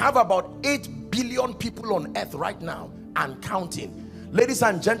 We have about 8 billion people on earth right now and counting. Ladies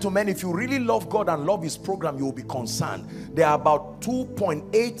and gentlemen, if you really love God and love his program, you will be concerned. There are about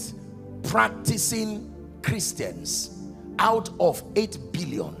 2.8 practicing Christians out of 8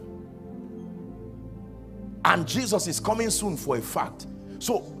 billion. And Jesus is coming soon for a fact.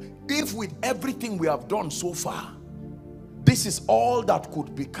 So if with everything we have done so far, this is all that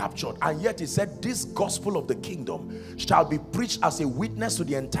could be captured, and yet he said this gospel of the kingdom shall be preached as a witness to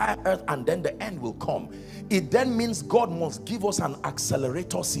the entire earth, and then the end will come. It then means God must give us an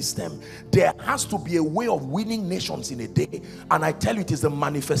accelerator system. There has to be a way of winning nations in a day, and I tell you, it is the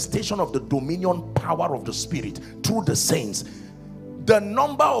manifestation of the dominion power of the Spirit through the saints. The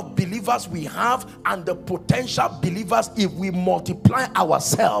number of believers we have and the potential believers, if we multiply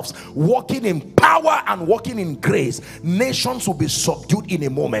ourselves walking in power and walking in grace, nations will be subdued in a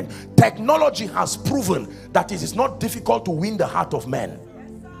moment. Technology has proven that it is not difficult to win the heart of men.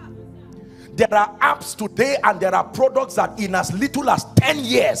 There are apps today and there are products that in as little as 10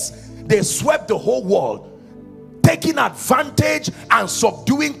 years they swept the whole world, taking advantage and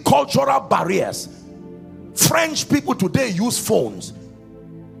subduing cultural barriers. French people today use phones.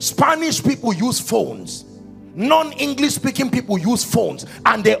 Spanish people use phones. Non-English speaking people use phones,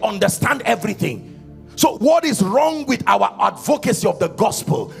 and they understand everything. So what is wrong with our advocacy of the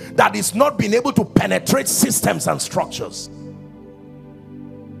gospel that is not being able to penetrate systems and structures?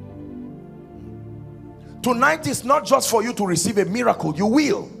 Tonight is not just for you to receive a miracle. You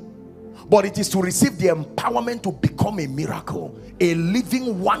will. But it is to receive the empowerment to become a miracle, a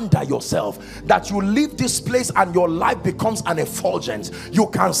living wonder yourself, that you leave this place and your life becomes an effulgence. You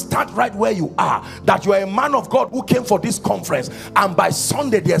can start right where you are, that you are a man of God who came for this conference, and by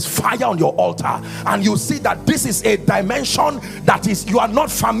Sunday there's fire on your altar, and you see that this is a dimension that is you are not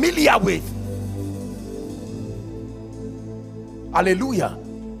familiar with. Hallelujah.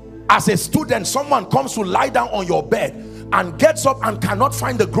 As a student, someone comes to lie down on your bed and gets up and cannot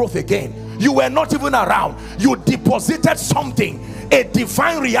find the growth again. You were not even around. You deposited something, a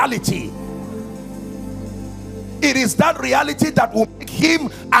divine reality. It is that reality that will make him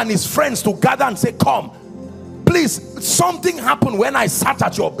and his friends to gather and say, come, please, something happened when I sat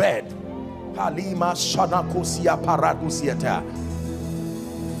at your bed.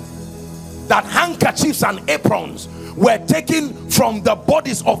 That handkerchiefs and aprons were taken from the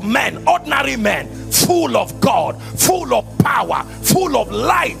bodies of men, ordinary men, full of God, full of power, full of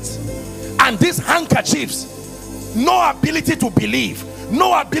light. And these handkerchiefs, no ability to believe,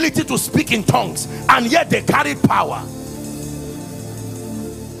 no ability to speak in tongues, and yet they carried power.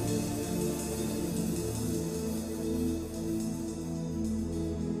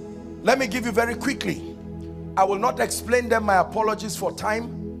 Let me give you very quickly. I will not explain them. My apologies for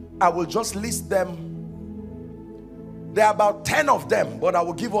time. I will just list them. There are about 10 of them, but I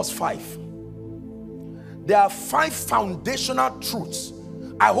will give us 5. There are 5 foundational truths.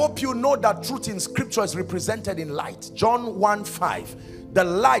 I hope you know that truth in scripture is represented in light. John 1:5. The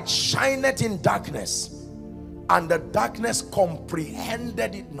light shineth in darkness, and the darkness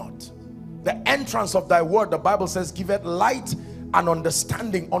comprehended it not. The entrance of thy word, the Bible says, giveth light and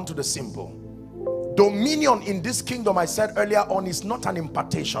understanding unto the simple. Dominion in this kingdom, I said earlier on, is not an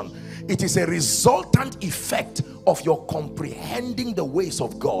impartation. It is a resultant effect of your comprehending the ways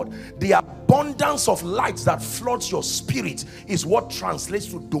of God. The abundance of light that floods your spirit is what translates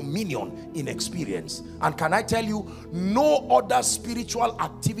to dominion in experience. And can I tell you, no other spiritual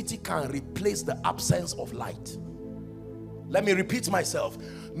activity can replace the absence of light. Let me repeat myself.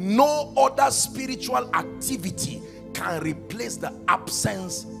 No other spiritual activity can replace the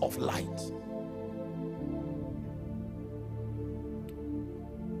absence of light.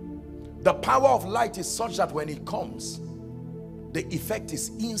 The power of light is such that when it comes, the effect is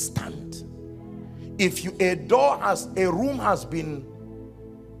instant. If a room has been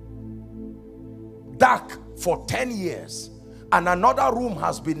dark for 10 years, and another room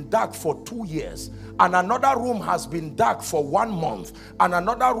has been dark for 2 years, and another room has been dark for 1 month, and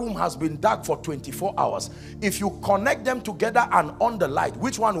another room has been dark for 24 hours, if you connect them together and on the light,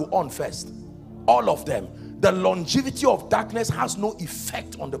 which one will on first? All of them. The longevity of darkness has no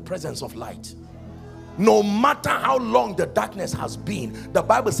effect on the presence of light. No matter how long the darkness has been, the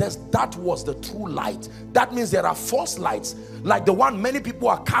Bible says that was the true light. That means there are false lights, like the one many people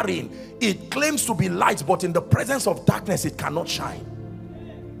are carrying. It claims to be light, but in the presence of darkness it cannot shine.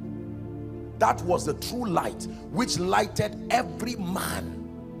 That was the true light which lighted every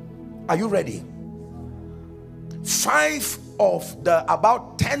man. Are you ready? 5 of the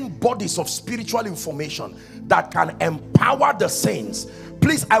about 10 bodies of spiritual information that can empower the saints.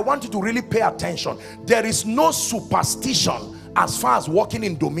 Please, I want you to really pay attention. There is no superstition as far as walking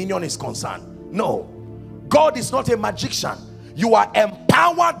in dominion is concerned. No, God is not a magician. You are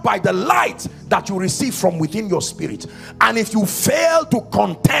empowered by the light that you receive from within your spirit. And if you fail to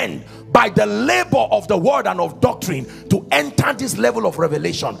contend by the labor of the word and of doctrine to enter this level of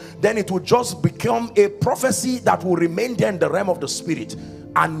revelation, then it will just become a prophecy that will remain there in the realm of the spirit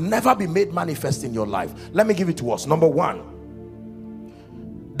and never be made manifest in your life. Let me give it to us. Number 1,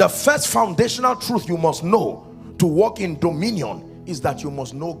 the first foundational truth you must know to walk in dominion is that you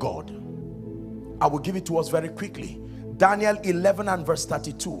must know God. I will give it to us very quickly. Daniel 11 and verse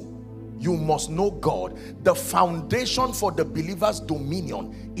 32. You must know God. The foundation for the believer's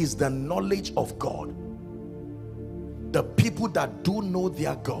dominion is the knowledge of God. The people that do know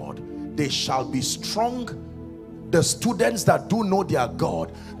their God, they shall be strong. The students that do know their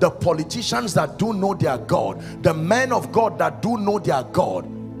God, the politicians that do know their God, the men of God that do know their God,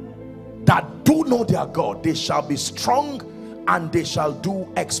 they shall be strong and they shall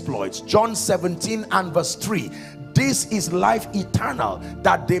do exploits. John 17 and verse 3. This is life eternal,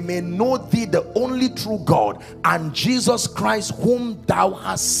 that they may know thee, the only true God, and Jesus Christ whom thou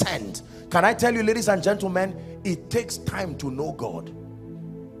hast sent. Can I tell you, ladies and gentlemen, it takes time to know God.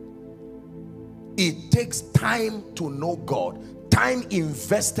 It takes time to know God. Time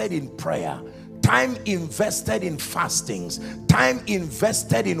invested in prayer, time invested in fastings, time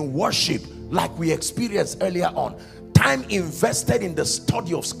invested in worship like we experienced earlier on, time invested in the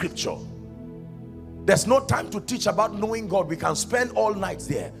study of scripture. There's no time to teach about knowing God. We can spend all night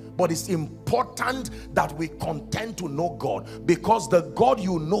there, but it's important that we contend to know God, because the God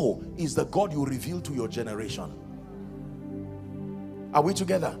you know is the God you reveal to your generation. Are we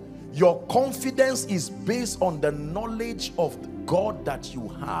together? Your confidence is based on the knowledge of God that you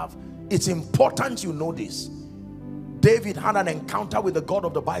have. It's important you know this. David had an encounter with the God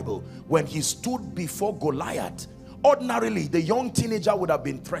of the Bible when he stood before Goliath. Ordinarily, the young teenager would have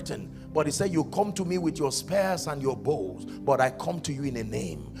been threatened, but he said, you come to me with your spears and your bows, but I come to you in a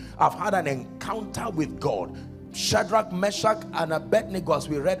name. I've had an encounter with God. Shadrach, Meshach, and Abednego, as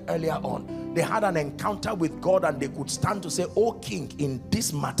we read earlier on, they had an encounter with God, and they could stand to say, oh king, in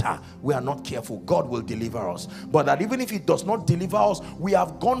this matter we are not careful, God will deliver us. But that even if he does not deliver us, we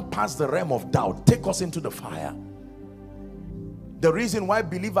have gone past the realm of doubt. Take us into the fire. The reason why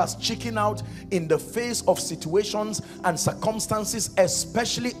believers chicken out in the face of situations and circumstances,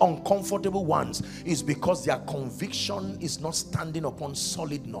 especially uncomfortable ones, is because their conviction is not standing upon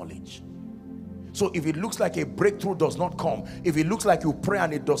solid knowledge. So if it looks like a breakthrough does not come, if it looks like you pray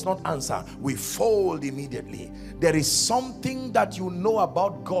and it does not answer, we fold immediately. There is something that you know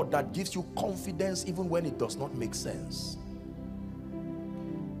about God that gives you confidence even when it does not make sense.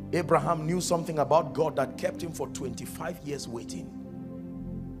 Abraham knew something about God that kept him for 25 years waiting.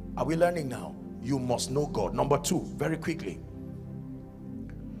 Are we learning now? You must know God. Number 2, very quickly.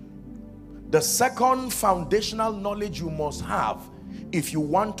 The second foundational knowledge you must have if you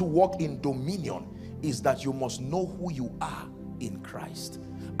want to walk in dominion is that you must know who you are in Christ.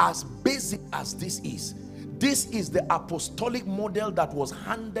 As basic as this is the apostolic model that was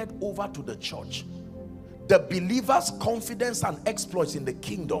handed over to the church. The believer's confidence and exploits in the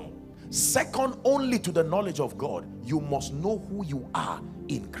kingdom, second only to the knowledge of God, you must know who you are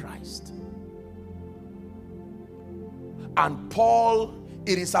in Christ. And Paul,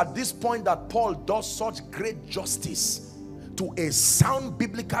 it is at this point that Paul does such great justice to a sound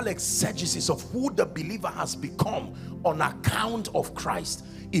biblical exegesis of who the believer has become on account of Christ.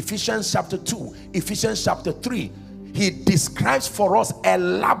 Ephesians chapter 2, Ephesians chapter 3, he describes for us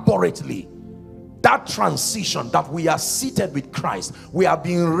elaborately that transition, that we are seated with Christ, we are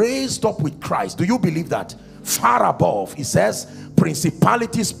being raised up with Christ. Do you believe that? Far above, he says,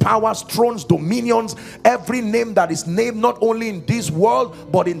 principalities, powers, thrones, dominions, every name that is named not only in this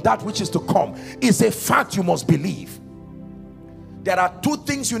world but in that which is to come. It's a fact you must believe. There are 2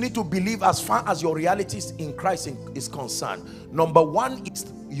 things you need to believe as far as your realities in Christ is concerned. Number 1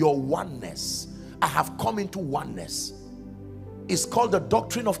 is your oneness. I have come into oneness. It's called the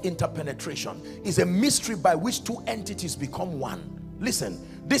doctrine of interpenetration. It's a mystery by which 2 entities become one. Listen,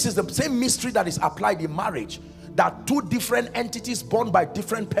 this is the same mystery that is applied in marriage, that two different entities born by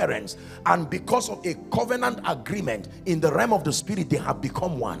different parents, and because of a covenant agreement in the realm of the spirit, they have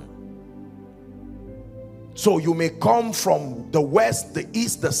become one. So you may come from the west, the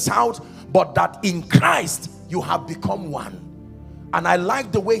east, the south, but that in Christ you have become one. And I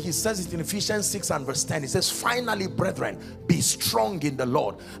like the way he says it in Ephesians 6 and verse 10. He says, finally, brethren, be strong in the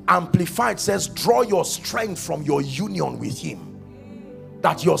Lord. Amplified says, draw your strength from your union with him.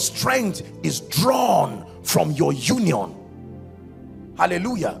 That your strength is drawn from your union.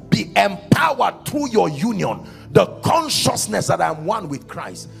 Hallelujah. Be empowered through your union. The consciousness that I am one with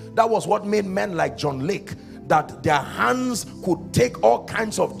Christ. That was what made men like John Lake, that their hands could take all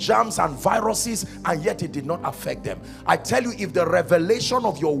kinds of germs and viruses and yet it did not affect them. I tell you, if the revelation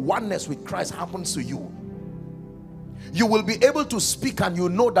of your oneness with Christ happens to you, you will be able to speak, and you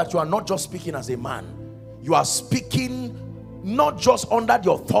know that you are not just speaking as a man. You are speaking not just under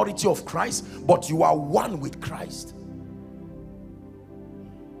the authority of Christ, but you are one with Christ.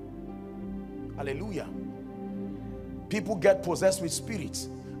 Hallelujah. People get possessed with spirits,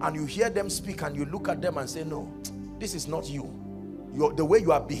 and you hear them speak and you look at them and say, no, this is not you. The way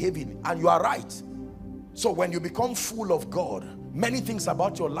you are behaving, and you are right. So when you become full of God, many things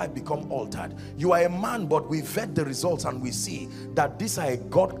about your life become altered. You are a man, but we vet the results and we see that these are a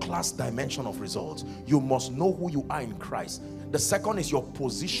God-class dimension of results. You must know who you are in Christ. The second is your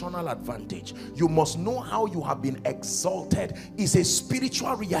positional advantage. You must know how you have been exalted. It's a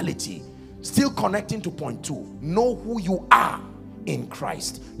spiritual reality. Still connecting to point 2. Know who you are in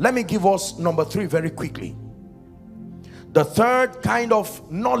Christ. Let me give us number 3 very quickly. The third kind of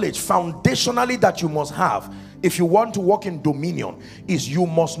knowledge foundationally that you must have if you want to walk in dominion is you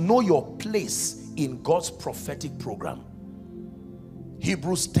must know your place in God's prophetic program.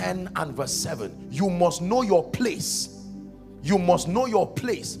 Hebrews 10 and verse 7. You must know your place. You must know your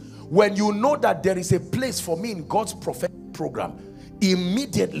place. When you know that there is a place for me in God's prophetic program,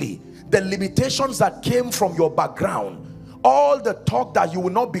 immediately the limitations that came from your background, all the talk that you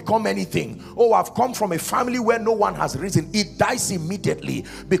will not become anything, oh, I've come from a family where no one has risen, it dies immediately,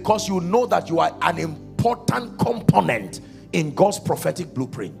 because you know that you are an important component in God's prophetic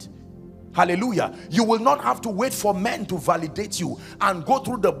blueprint. Hallelujah. You will not have to wait for men to validate you and go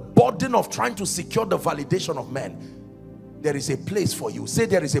through the burden of trying to secure the validation of men. There is a place for you. Say,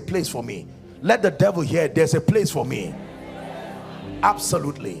 there is a place for me. Let the devil hear, there's a place for me.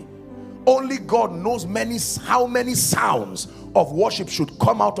 Absolutely. Only God knows how many sounds of worship should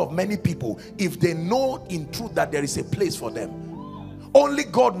come out of many people if they know in truth that there is a place for them. Only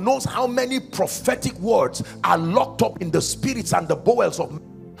God knows how many prophetic words are locked up in the spirits and the bowels of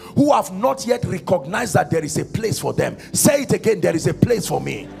men who have not yet recognized that there is a place for them. Say it again, there is a place for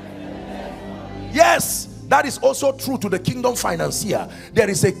me. Yes, that is also true to the kingdom financier. There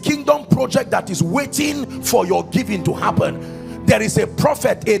is a kingdom project that is waiting for your giving to happen. There is a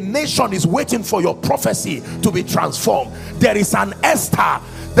prophet, a nation is waiting for your prophecy to be transformed. There is an Esther,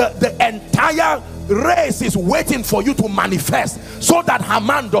 the entire race is waiting for you to manifest so that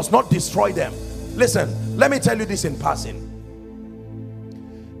Haman does not destroy them. Listen, let me tell you this in passing.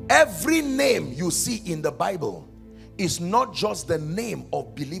 Every name you see in the Bible is not just the name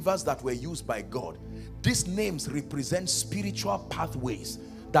of believers that were used by God. These names represent spiritual pathways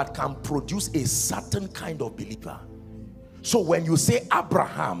that can produce a certain kind of believer. So when you say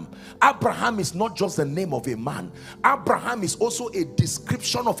Abraham, Abraham is not just the name of a man. Abraham is also a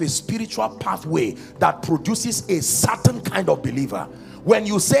description of a spiritual pathway that produces a certain kind of believer. When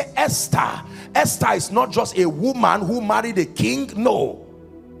you say Esther, Esther is not just a woman who married a king. No.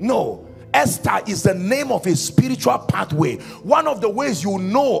 Esther is the name of a spiritual pathway. One of the ways you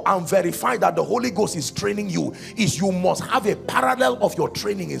know and verify that the Holy Ghost is training you is you must have a parallel of your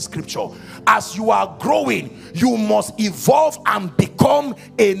training in scripture. As you are growing, you must evolve and become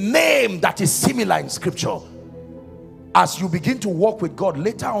a name that is similar in scripture. As you begin to walk with God,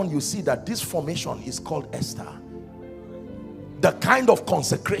 later on you see that this formation is called Esther. The kind of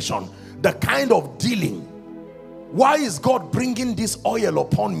consecration, the kind of dealing. Why is God bringing this oil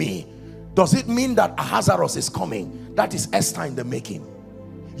upon me? Does it mean that Ahasuerus is coming? That is Esther in the making.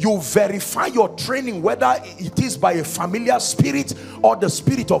 You verify your training, whether it is by a familiar spirit or the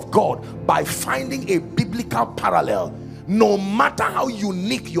Spirit of God, by finding a biblical parallel. No matter how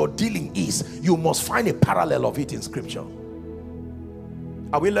unique your dealing is, you must find a parallel of it in scripture.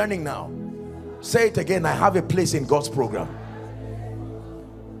 Are we learning now? Say it again, I have a place in God's program.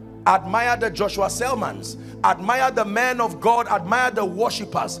 Admire the Joshua Selmans, admire the men of God, admire the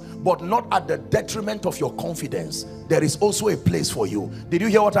worshippers, but not at the detriment of your confidence. There is also a place for you. Did you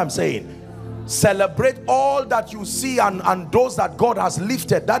hear what I'm saying? Celebrate all that you see and those that God has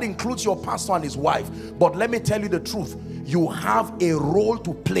lifted. That includes your pastor and his wife. But let me tell you the truth. You have a role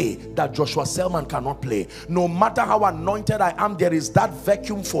to play that Joshua Selman cannot play. No matter how anointed I am, there is that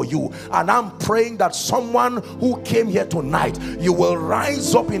vacuum for you. And I'm praying that someone who came here tonight, you will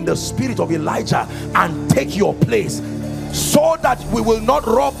rise up in the spirit of Elijah and take your place, so that we will not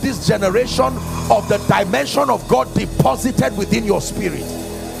rob this generation of the dimension of God deposited within your spirit.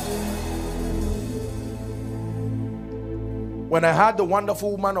 When I had the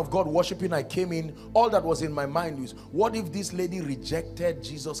wonderful woman of God worshiping, I came in, all that was in my mind was, what if this lady rejected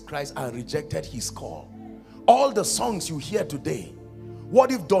Jesus Christ and rejected his call? All the songs you hear today,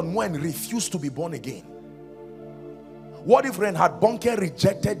 what if Don Moen refused to be born again? What if Reinhard Bonnke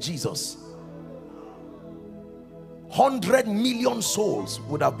rejected Jesus? 100 million souls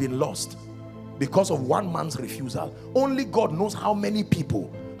would have been lost because of one man's refusal. Only God knows how many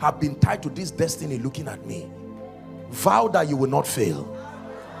people have been tied to this destiny looking at me. Vow that you will not fail.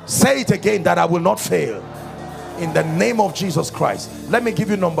 Say it again, that I will not fail. In the name of Jesus Christ. Let me give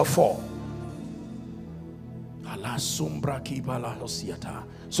you number 4.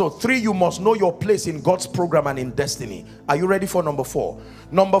 So 3, you must know your place in God's program and in destiny. Are you ready for number 4?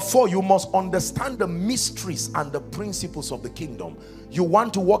 Number 4, you must understand the mysteries and the principles of the kingdom. You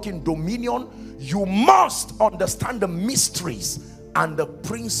want to walk in dominion, you must understand the mysteries and the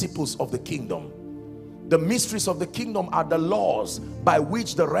principles of the kingdom. The mysteries of the kingdom are the laws by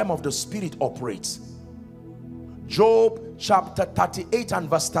which the realm of the spirit operates. Job chapter 38 and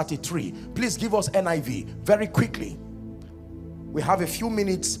verse 33. Please give us NIV very quickly. We have a few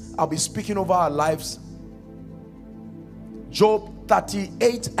minutes. I'll be speaking over our lives. Job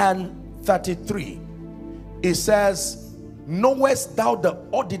 38 and 33. It says, knowest thou the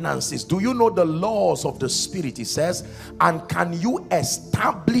ordinances? Do you know the laws of the spirit? It says, and can you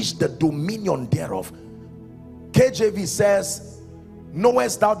establish the dominion thereof? KJV says,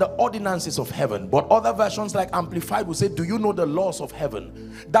 knowest thou the ordinances of heaven? But other versions like Amplified will say, do you know the laws of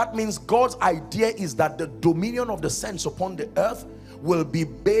heaven? That means God's idea is that the dominion of the saints upon the earth will be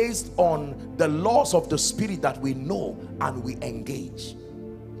based on the laws of the spirit that we know and we engage.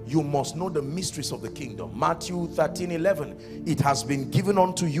 You must know the mysteries of the kingdom. Matthew 13:11, it has been given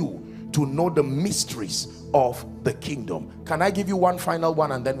unto you to know the mysteries of the kingdom. Can I give you one final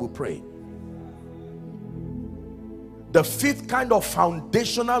one and then we'll pray? The 5th kind of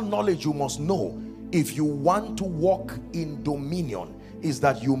foundational knowledge you must know if you want to walk in dominion is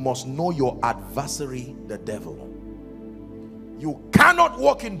that you must know your adversary, the devil. You cannot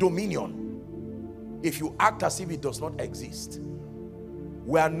walk in dominion if you act as if it does not exist.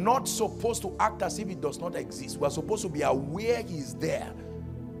 We are not supposed to act as if it does not exist. We are supposed to be aware he is there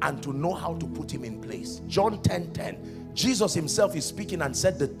and to know how to put him in place. John 10:10, Jesus himself is speaking and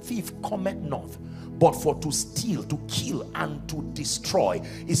said, the thief cometh not but for to steal, to kill, and to destroy.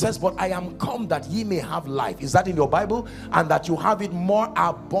 He says, but I am come that ye may have life. Is that in your Bible? And that you have it more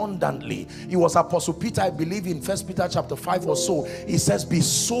abundantly. It was Apostle Peter, I believe in 1 Peter chapter 5 or so. He says, be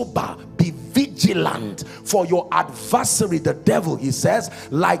sober, be vigilant, for your adversary, the devil, he says,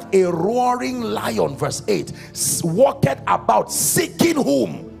 like a roaring lion, verse 8, walketh about seeking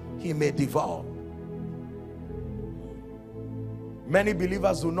whom he may devour. Many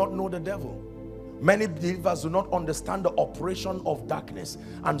believers do not know the devil. Many believers do not understand the operation of darkness,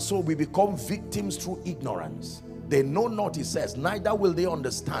 and so we become victims through ignorance. They know not, he says, neither will they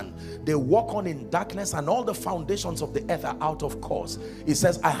understand. They walk on in darkness, and all the foundations of the earth are out of course. He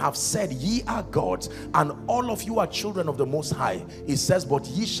says, I have said, ye are gods, and all of you are children of the Most High. He says, but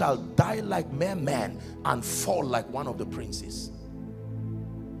ye shall die like mere men and fall like one of the princes.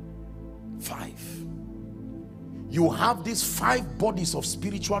 5. You have these 5 bodies of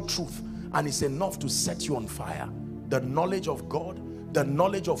spiritual truth, and it's enough to set you on fire. The knowledge of God, the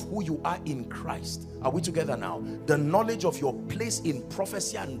knowledge of who you are in Christ. Are we together now? The knowledge of your place in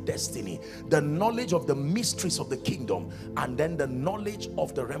prophecy and destiny, the knowledge of the mysteries of the kingdom, and then the knowledge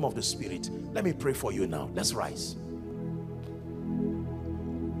of the realm of the spirit. Let me pray for you now. Let's rise.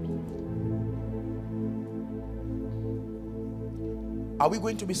 Are we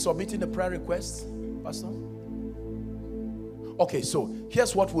going to be submitting the prayer requests, Pastor? Okay, so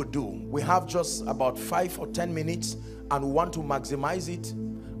here's what we'll do. We have just about 5 or 10 minutes and we want to maximize it.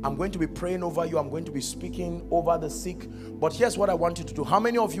 I'm going to be praying over you. I'm going to be speaking over the sick. But here's what I want you to do. How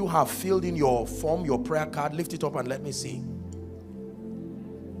many of you have filled in your form, your prayer card? Lift it up and let me see.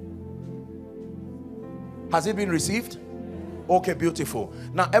 Has it been received? Okay, beautiful.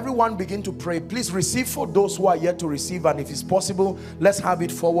 Now everyone begin to pray. Please receive for those who are yet to receive, and if it's possible, let's have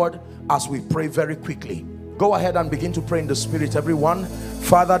it forward as we pray very quickly. Go ahead and begin to pray in the spirit, everyone.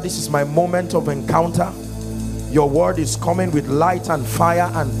 Father, this is my moment of encounter. Your word is coming with light and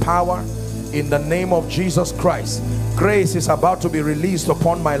fire and power in the name of Jesus Christ. Grace is about to be released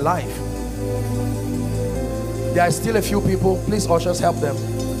upon my life. There are still a few people. Please, ushers, help them.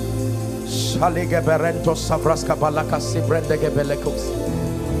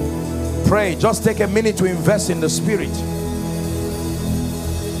 Pray. Just take a minute to invest in the spirit.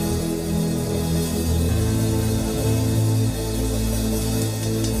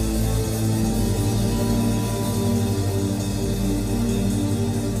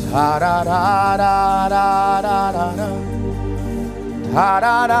 Out of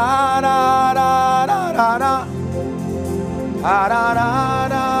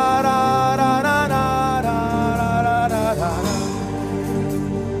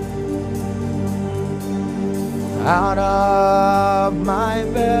my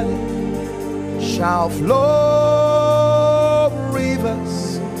belly shall flow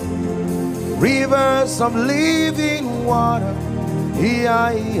rivers, rivers of living water.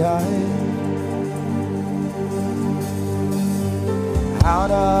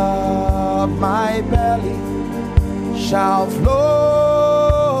 Out of my belly shall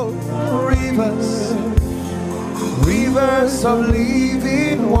flow rivers, rivers of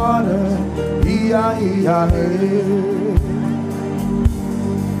living water.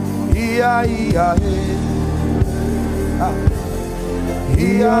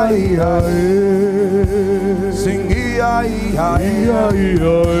 Sing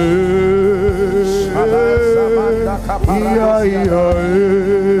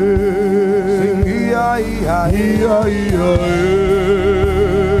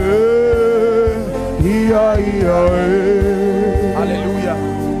hallelujah.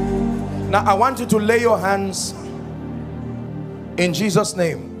 Now I want you to lay your hands in Jesus'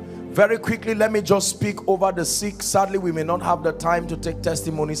 name. Very quickly, let me just speak over the sick. Sadly, we may not have the time to take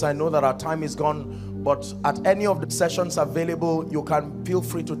testimonies. I know that our time is gone, but at any of the sessions available, you can feel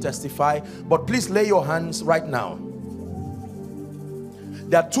free to testify. But please lay your hands right now.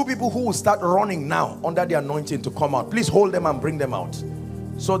 There are two people who will start running now under the anointing to come out. Please hold them and bring them out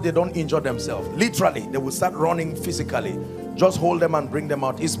so they don't injure themselves. Literally, they will start running physically. Just hold them and bring them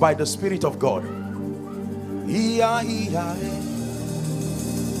out. It's by the Spirit of God.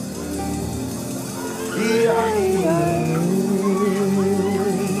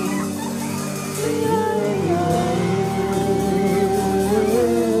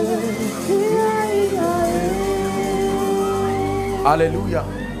 Hallelujah.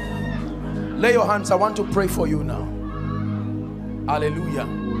 Lay your hands. I want to pray for you now. Hallelujah.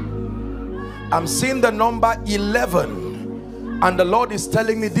 I'm seeing the number 11, and the Lord is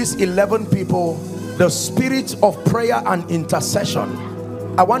telling me these 11 people, the spirit of prayer and intercession,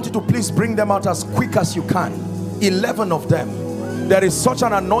 I want you to please bring them out as quick as you can. 11 of them. There is such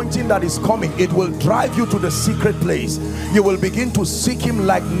an anointing that is coming. It will drive you to the secret place. You will begin to seek him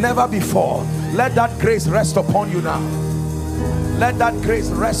like never before. Let that grace rest upon you now. Let that grace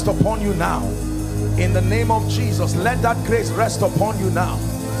rest upon you now. In the name of Jesus, let that grace rest upon you now.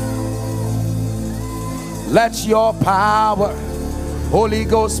 Let your power, Holy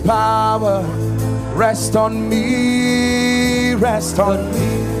Ghost power, rest on me, rest on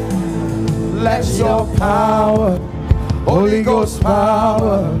me. Let your power, Holy Ghost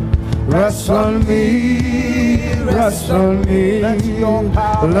power, rest on me, rest on me. Let your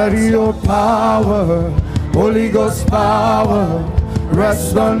power, Holy Ghost power,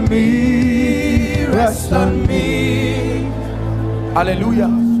 rest on me, rest on me. Hallelujah.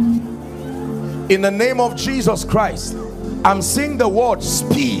 In the name of Jesus Christ, I'm seeing the word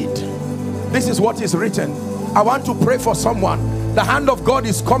speed. This is what is written. I want to pray for someone. The hand of God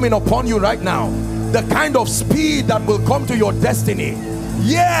is coming upon you right now. The kind of speed that will come to your destiny.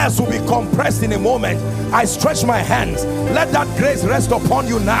 Years will be compressed in a moment. I stretch my hands. Let that grace rest upon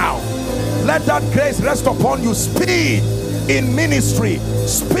you now. Let that grace rest upon you. Speed in ministry.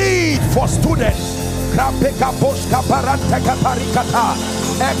 Speed for students.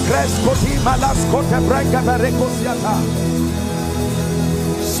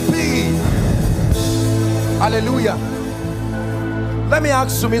 Speed. Hallelujah. Let me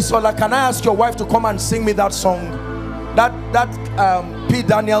ask Sumisola, can I ask your wife to come and sing me that song? That P.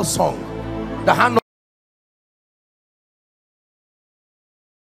 Daniel song. The hand of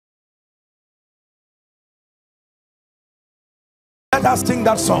let us sing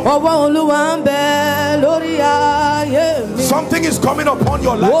that song. Something is coming upon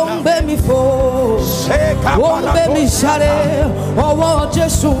your life now.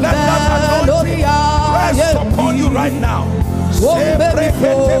 Let that anointing rest upon you right now.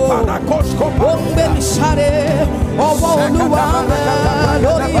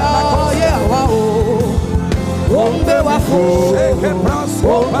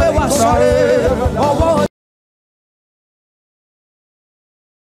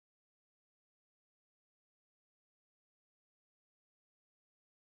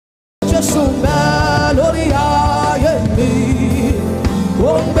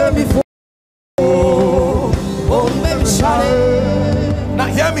 Now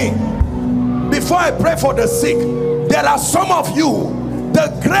hear me. Before I pray for the sick, there are some of you, the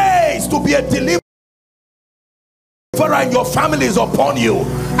grace to be a deliverer in your family is upon you.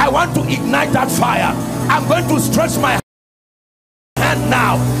 I want to ignite that fire. I'm going to stretch my hand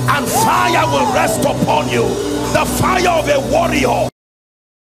now, and fire will rest upon you. The fire of a warrior,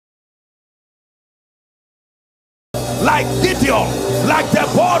 like Gideon, like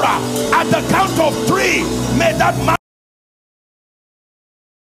Deborah. At the count of 3, may that man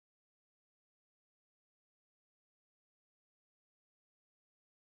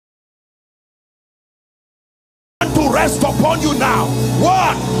to rest upon you now.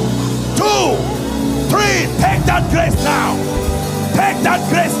 1, 2, 3. Take that grace now. Take that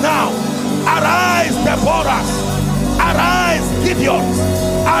grace now. Arise, Deborah. Arise, Gideon.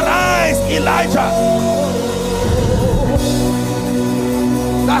 Arise, Elijah.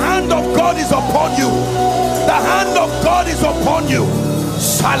 The hand of God is upon you. The hand of God is upon you.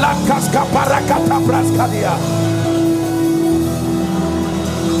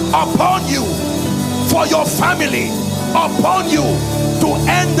 Upon you, for your family, upon you to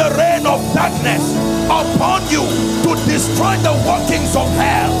end the reign of darkness, upon you to destroy the workings of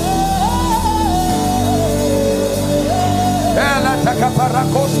hell.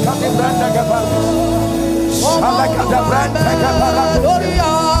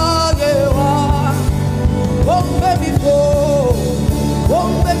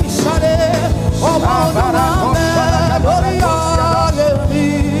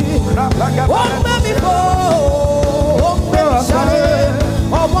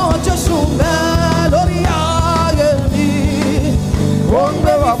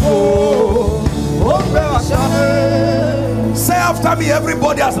 Say after me,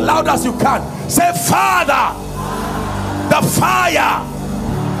 everybody, as loud as you can. Say, Father, the fire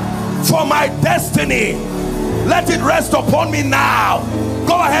for my destiny, let it rest upon me now.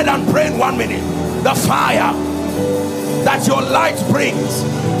 Go ahead and pray in 1 minute. The fire that your light brings,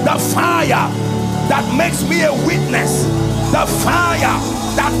 the fire that makes me a witness, the fire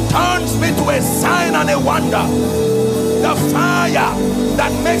that turns me to a sign and a wonder, the fire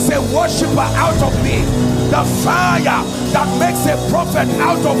that makes a worshiper out of me, the fire that makes a prophet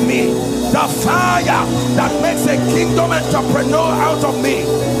out of me, the fire that makes a kingdom entrepreneur out of me,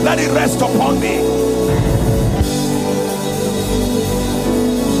 let it rest upon me.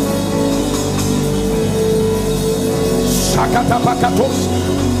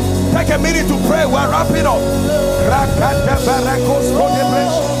 Take a minute to pray. We're wrapping up.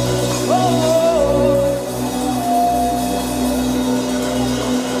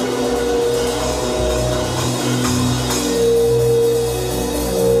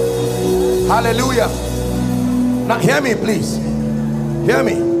 Hallelujah. Now hear me, please. Hear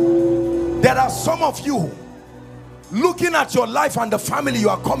me. There are some of you looking at your life and the family you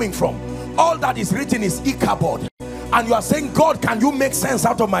are coming from. All that is written is Ichabod. And you are saying, God, can you make sense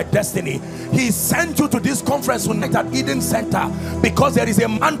out of my destiny? He sent you to this conference tonight at Eden Center because there is a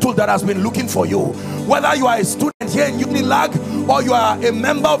mantle that has been looking for you. Whether you are a student here in Unilag or you are a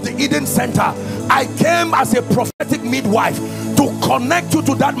member of the Eden Center, I came as a prophetic midwife to connect you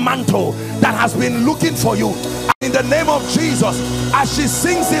to that mantle that has been looking for you. And in the name of Jesus, as she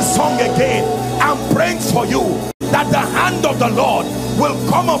sings this song again, I'm praying for you that the hand of the Lord will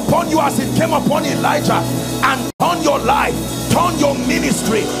come upon you as it came upon Elijah and turn your life, turn your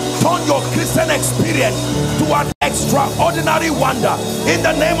ministry, turn your Christian experience to an extraordinary wonder in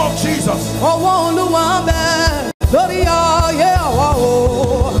the name of Jesus.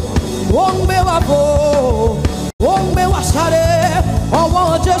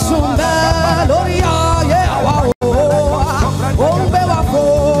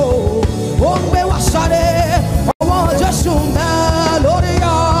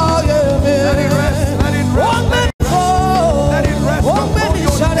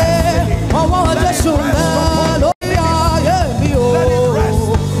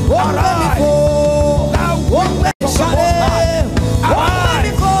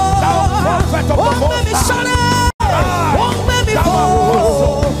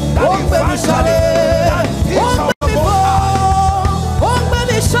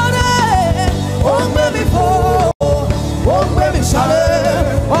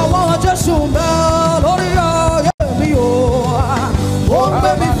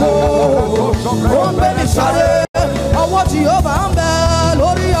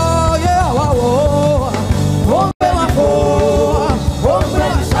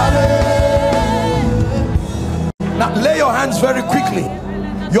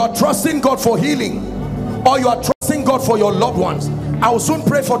 healing. You are trusting God for healing, or you are trusting God for your loved ones. I will soon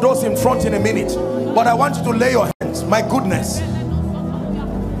pray for those in front in a minute, but I want you to lay your hands. My goodness,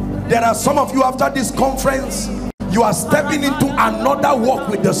 there are some of you after this conference, you are stepping into another walk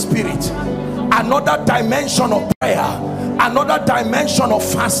with the Spirit, another dimension of prayer, another dimension of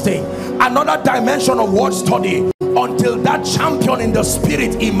fasting, another dimension of word study, until that champion in the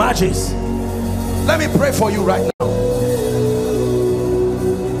Spirit emerges. Let me pray for you right now.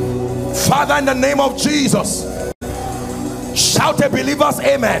 Father, in the name of Jesus, shout a believer's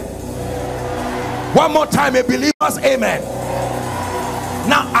amen. One more time, a believer's amen.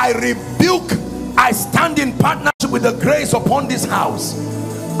 Now I rebuke, I stand in partnership with the grace upon this house,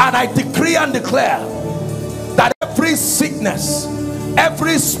 and I decree and declare that every sickness,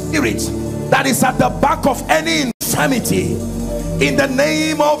 every spirit that is at the back of any infirmity, in the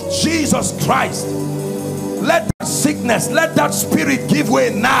name of Jesus Christ, let that sickness, let that spirit give way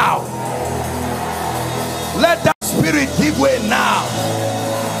now. Let that spirit give way now.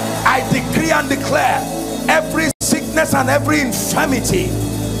 I decree and declare every sickness and every infirmity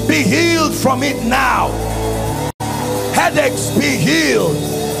be healed from it now. Headaches be healed,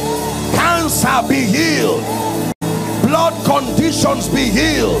 cancer be healed, blood conditions be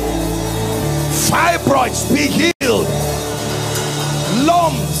healed, fibroids be healed,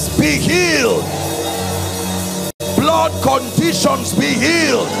 lumps be healed, blood conditions be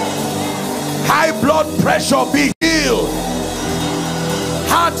healed, high blood pressure be healed,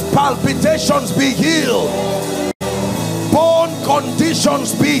 heart palpitations be healed, bone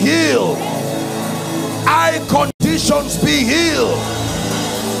conditions be healed, eye conditions be healed,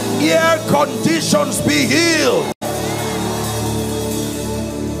 ear conditions be healed.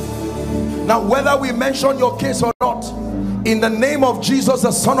 Now, whether we mention your case or not, in the name of Jesus,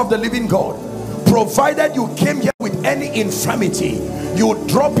 the Son of the living God, provided you came here with any infirmity, you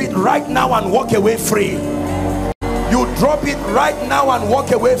drop it right now and walk away free. You drop it right now and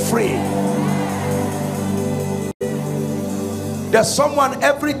walk away free. There's someone,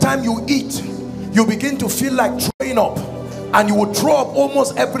 every time you eat, you begin to feel like throwing up, and you will throw up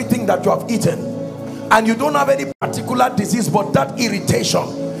almost everything that you have eaten, and you don't have any particular disease, but that irritation,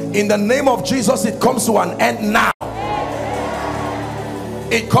 in the name of Jesus, it comes to an end now.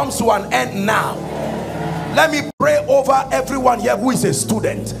 It comes to an end now. Let me pray over everyone here who is a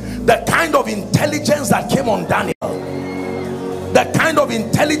student. The kind of intelligence that came on Daniel, the kind of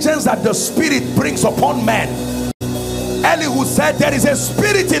intelligence that the Spirit brings upon men. Elihu said, there is a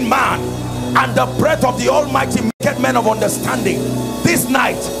spirit in man, and the breath of the Almighty maketh men of understanding. This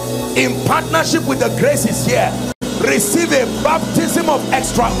night, in partnership with the graces here, receive a baptism of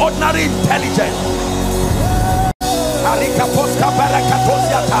extraordinary intelligence.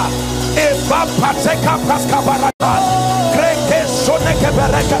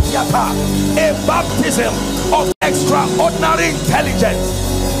 A baptism of extraordinary intelligence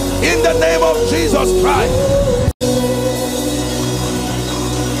in the name of Jesus Christ.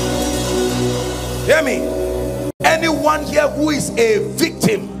 Hear me. Anyone here who is a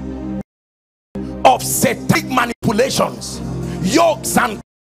victim of satanic manipulations, yokes and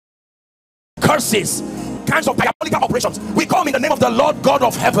curses, kinds of diabolical operations, we come in the name of the Lord God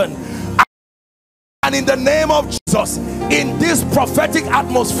of heaven, and in the name of Jesus, in this prophetic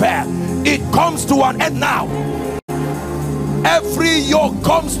atmosphere, it comes to an end now. Every yoke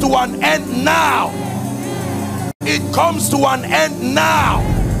comes to an end now. It comes to an end now.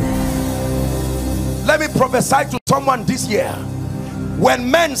 Let me prophesy to someone this year. When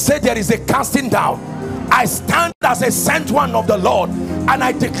men say there is a casting down, I stand as a sent one of the Lord, and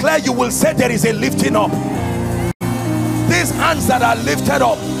I declare you will say there is a lifting up. These hands that are lifted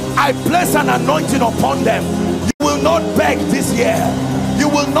up, I place an anointing upon them. You will not beg this year. You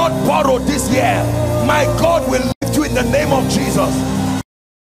will not borrow this year. My God will lift you in the name of Jesus.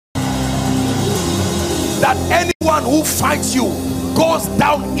 That anyone who fights you goes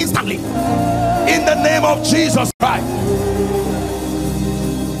down instantly in the name of Jesus Christ.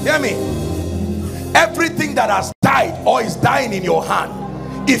 Hear me. Everything that has died or is dying in your hand,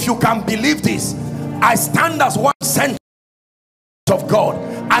 if you can believe this, I stand as one sent of God,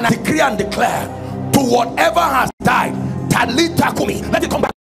 and I decree and declare to whatever has died, Talita Kumi, let it come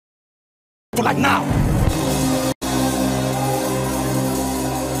back to life now.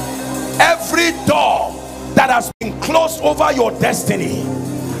 Every door that has been closed over your destiny,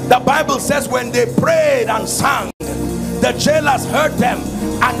 the Bible says when they prayed and sang, the jailers heard them,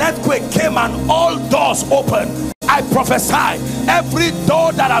 an earthquake came and all doors opened. I prophesy, every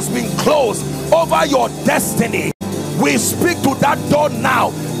door that has been closed over your destiny, we speak to that door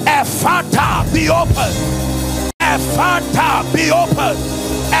now. Ephata, be open. Ephata, be open.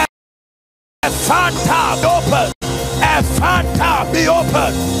 Ephata, be open. Ephata, be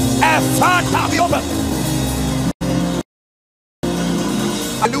open. Ephata, be open.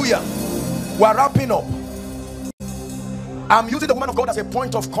 Hallelujah. We're wrapping up. I'm using the woman of God as a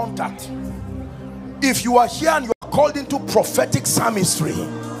point of contact. If you are here and you are called into prophetic psalmistry,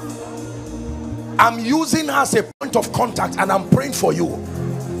 I'm using her as a point of contact, and I'm praying for you.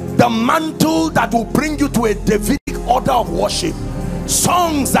 The mantle that will bring you to a Davidic order of worship,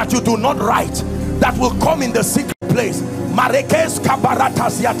 songs that you do not write, that will come in the secret place. Marekes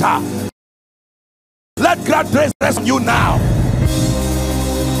kabarataziata. Let God rest on you now.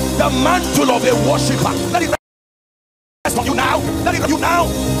 The mantle of a worshiper, let it rest on you now. Let it rest on you now.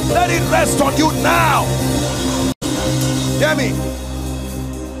 Let it rest on you now. Hear me.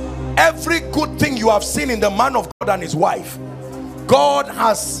 Every good thing you have seen in the man of God and his wife, God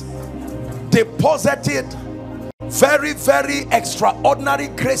has deposited very, very extraordinary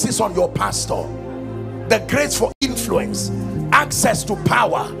graces on your pastor. The grace for influence, access to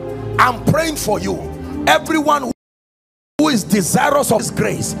power. I'm praying for you. Everyone who is desirous of this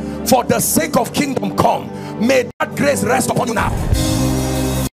grace for the sake of kingdom come, may that grace rest upon you now.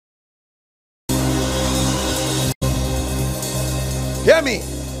 Hear me.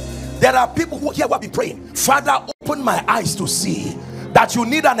 There are people who here will be praying, Father, open my eyes to see that you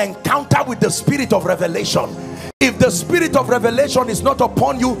need an encounter with the spirit of revelation. If the spirit of revelation is not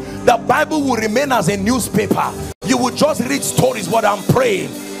upon you, the Bible will remain as a newspaper. You will just read stories. But I'm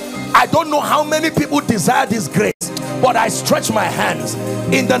praying, I don't know how many people desire this grace, but I stretch my hands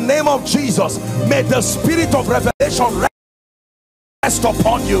in the name of Jesus. May the spirit of revelation rest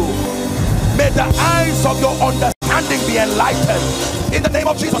upon you. May the eyes of your understanding be enlightened in the name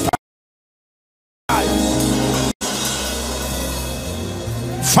of Jesus.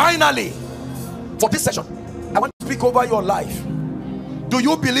 Finally, for this session, I want to speak over your life. Do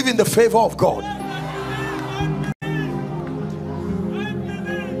you believe in the favor of God?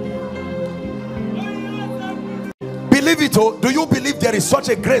 Believe it, or do you believe there is such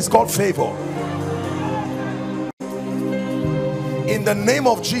a grace called favor? In the name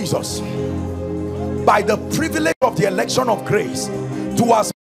of Jesus, by the privilege of the election of grace, to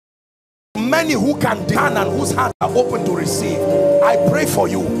as many who can demand and whose hearts are open to receive, I pray for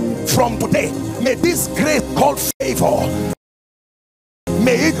you from today. May this grace called favor,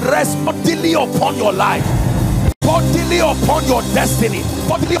 may it rest bodily upon your life, bodily upon your destiny,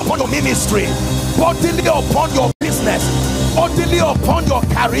 bodily upon your ministry, bodily upon your business, bodily upon your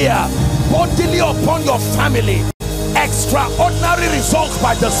career, bodily upon your family. Extraordinary results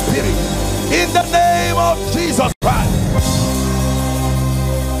by the Spirit in the name of Jesus Christ.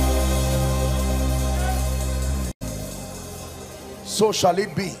 So shall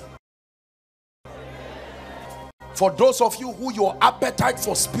it be. For those of you who your appetite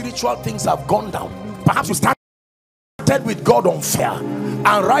for spiritual things have gone down, perhaps you started with God unfair,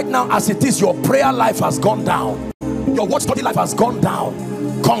 and right now as it is, your prayer life has gone down, your word study life has gone down,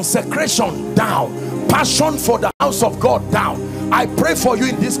 consecration down, passion for the house of God down. I pray for you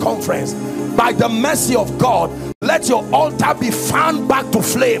in this conference, by the mercy of God, let your altar be fanned back to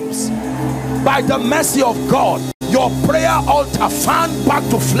flames. By the mercy of God, your prayer altar fanned back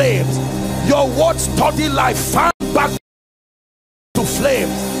to flames, your word study life fanned back to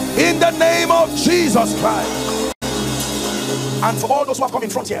flames in the name of Jesus Christ. And for all those who have come in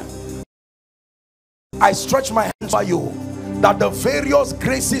front here, I stretch my hands by you, that the various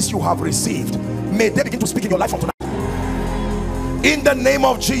graces you have received, may they begin to speak in your life from tonight. In the name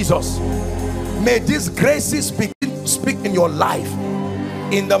of Jesus, may these graces begin to speak in your life.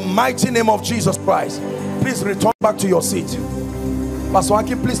 In the mighty name of Jesus Christ. Please return back to your seat. Pastor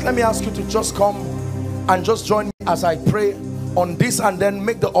Aki, please let me ask you to just come and just join me as I pray on this, and then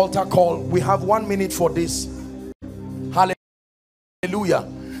make the altar call. We have 1 minute for this. Hallelujah.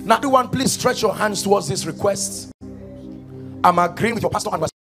 Now everyone, please stretch your hands towards these requests. I'm agreeing with your pastor and we're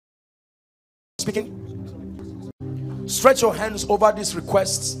speaking. Stretch your hands over these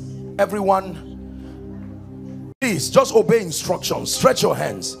requests. Everyone, please just obey instructions. Stretch your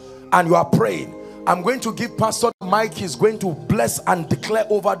hands and you are praying. I'm going to give Pastor Mike, he's going to bless and declare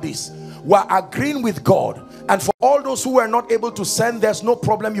over this. We're agreeing with God. And for all those who were not able to send, there's no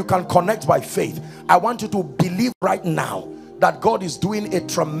problem, you can connect by faith. I want you to believe right now that God is doing a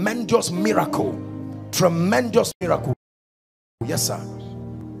tremendous miracle. Tremendous miracle. Yes, sir.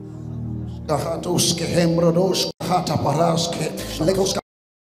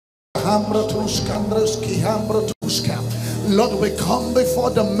 Lord, we come before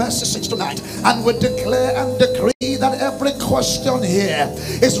the message tonight and we declare and decree that every question here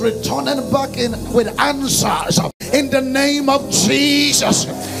is returning back in with answers In the name of Jesus,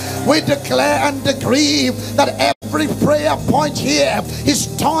 we declare and decree that every prayer point here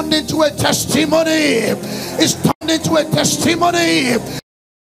is turned into a testimony. Is turned into a testimony.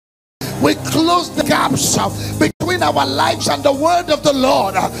 We close the gaps between our lives and the word of the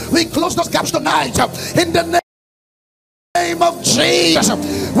Lord. We close those gaps tonight in the name of Jesus.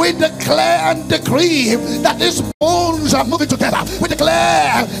 We declare and decree that these bones are moving together. We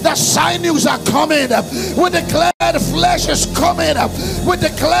declare that sinews are coming. We declare the flesh is coming. We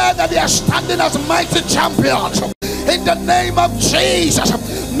declare that they are standing as mighty champions. In the name of Jesus,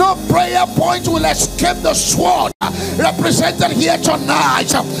 no prayer point will escape the sword represented here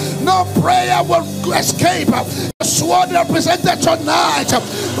tonight. No prayer will escape the sword represented tonight.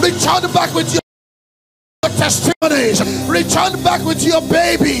 Return back with your testimonies. Return back with your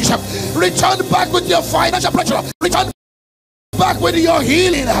babies. Return back with your financial breakthrough. Return back with your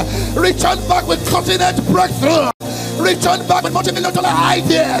healing. Return back with continent breakthrough. Return back with multi-million-dollar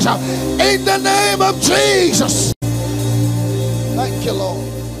ideas. In the name of Jesus. Thank you, Lord.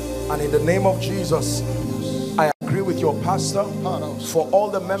 And in the name of Jesus, I agree with your pastor for all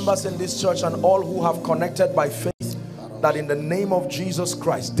the members in this church and all who have connected by faith, that in the name of Jesus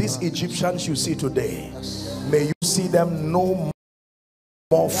Christ, these Egyptians you see today, may you see them no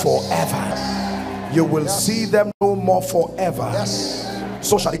more forever. You will see them no more forever.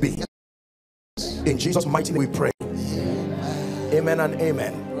 So shall it be. In Jesus' mighty name we pray. Amen and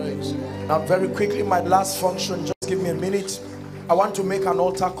amen. Now very quickly, my last function, just give me a minute. I want to make an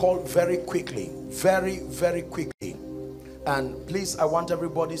altar call very quickly, very quickly. And please, I want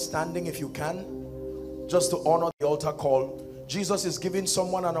everybody standing if you can, just to honor the altar call. Jesus is giving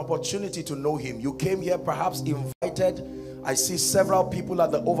someone an opportunity to know him. You came here perhaps invited. I see several people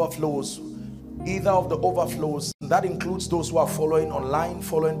at the overflows, either of the overflows. That includes those who are following online,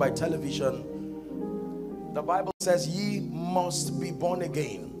 following by television. The Bible says ye must be born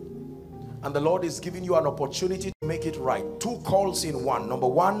again. And the Lord is giving you an opportunity to make it right. Two calls in one. Number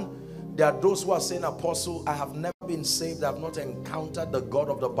one, there are those who are saying, Apostle, I have never been saved. I have not encountered the God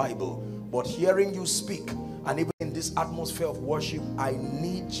of the Bible. But hearing you speak, and even in this atmosphere of worship, I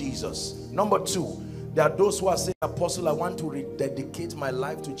need Jesus. Number two, there are those who are saying, Apostle, I want to rededicate my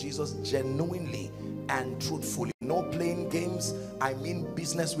life to Jesus genuinely and truthfully. No playing games. I mean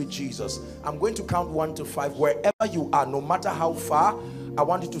business with Jesus. I'm going to count 1 to 5. Wherever you are, no matter how far, I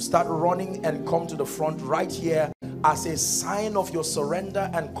want you to start running and come to the front right here as a sign of your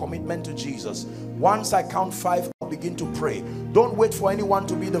surrender and commitment to Jesus. Once I count 5, I'll begin to pray. Don't wait for anyone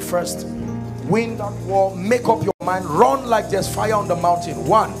to be the first. Win that war. Make up your mind. Run like there's fire on the mountain.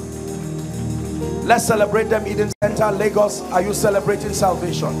 1. Let's celebrate them. Eden Center, Lagos. Are you celebrating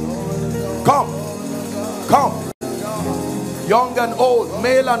salvation? Come. Come. Young and old,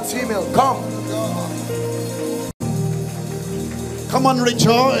 male and female, come. Come on,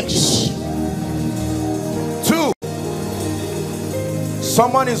 rejoice. 2.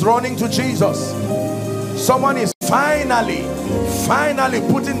 Someone is running to Jesus. Someone is finally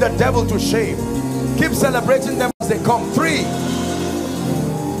putting the devil to shame. Keep celebrating them as they come. 3.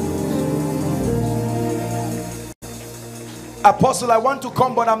 Apostle, I want to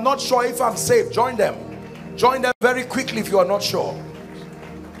come, but I'm not sure if I'm saved. Join them. Join them very quickly if you are not sure.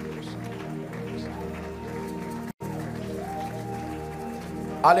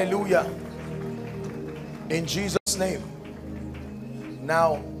 Hallelujah. In Jesus' name.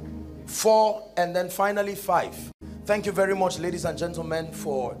 Now 4 and then finally 5. Thank you very much, ladies and gentlemen,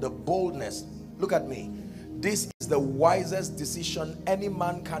 for the boldness. Look at me. This is the wisest decision any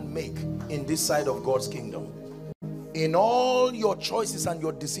man can make in this side of God's kingdom. In all your choices and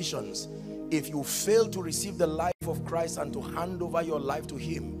your decisions, if you fail to receive the life of Christ and to hand over your life to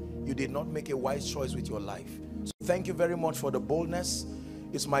him, you did not make a wise choice with your life. So thank you very much for the boldness.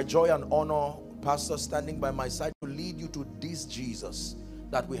 It's my joy and honor, Pastor, standing by my side to lead you to this Jesus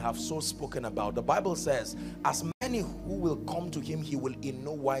that we have so spoken about. The Bible says, as many who will come to him, he will in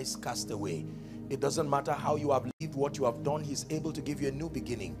no wise cast away. It doesn't matter how you have lived, what you have done, he's able to give you a new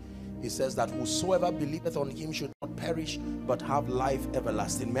beginning. He says that whosoever believeth on him should not perish, but have life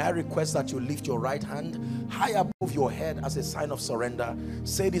everlasting. May I request that you lift your right hand high above your head as a sign of surrender.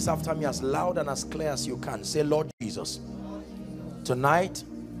 Say this after me as loud and as clear as you can. Say, Lord Jesus, tonight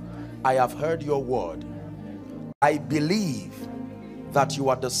I have heard your word. I believe that you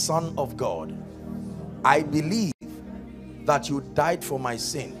are the Son of God. I believe that you died for my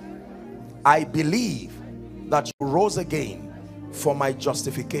sin. I believe that you rose again for my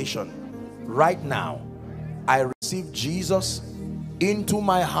justification. Right now, I receive Jesus into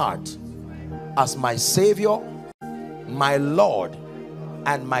my heart as my Savior, my Lord,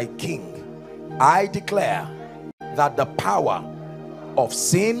 and my King. I declare that the power of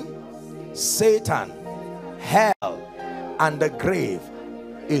sin, Satan, hell, and the grave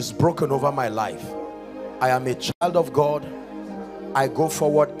is broken over my life. I am a child of God. I go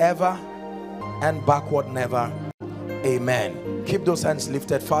forward ever and backward never. Amen. Keep those hands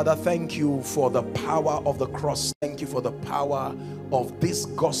lifted. Father, thank you for the power of the cross. Thank you for the power of this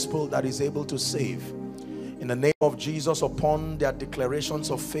gospel that is able to save. In the name of Jesus, upon their declarations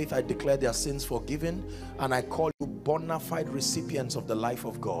of faith, I declare their sins forgiven, and I call you bona fide recipients of the life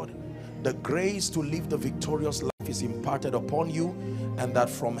of God. The grace to live the victorious life is imparted upon you, and that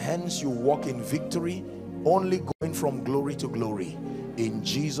from hence you walk in victory, only going from glory to glory. In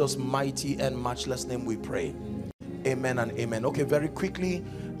Jesus' mighty and matchless name we pray. Amen and amen. Okay, very quickly,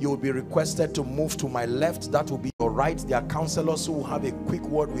 you will be requested to move to my left. That will be your right. There are counselors who will have a quick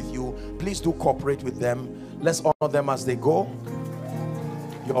word with you. Please do cooperate with them. Let's honor them as they go.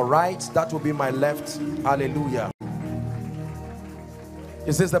 Your right, that will be my left. Hallelujah.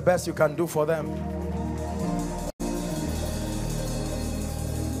 Is this the best you can do for them?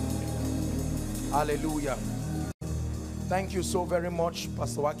 Hallelujah. Thank you so very much,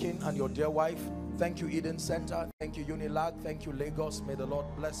 Pastor Joaquin and your dear wife. Thank you, Eden Center. Thank you, Unilag. Thank you, Lagos. May the Lord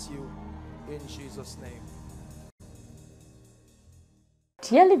bless you in Jesus' name.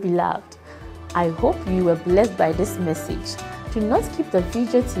 Dearly beloved, I hope you were blessed by this message. Do not keep the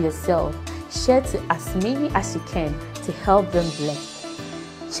video to yourself. Share to as many as you can to help them bless.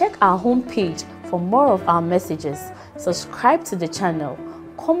 Check our homepage for more of our messages. Subscribe to the channel,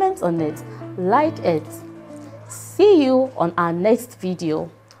 comment on it, like it. See you on our next video.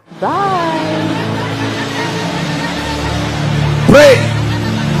 Bye. Pray,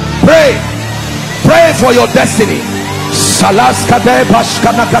 pray, pray for your destiny. Salaskade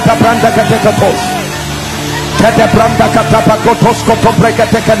bashkana kata branda kate katos. Kate branda kata pakotos koto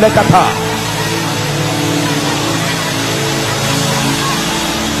brekete kelekata.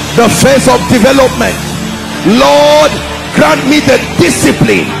 The phase of development. Lord, grant me the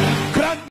discipline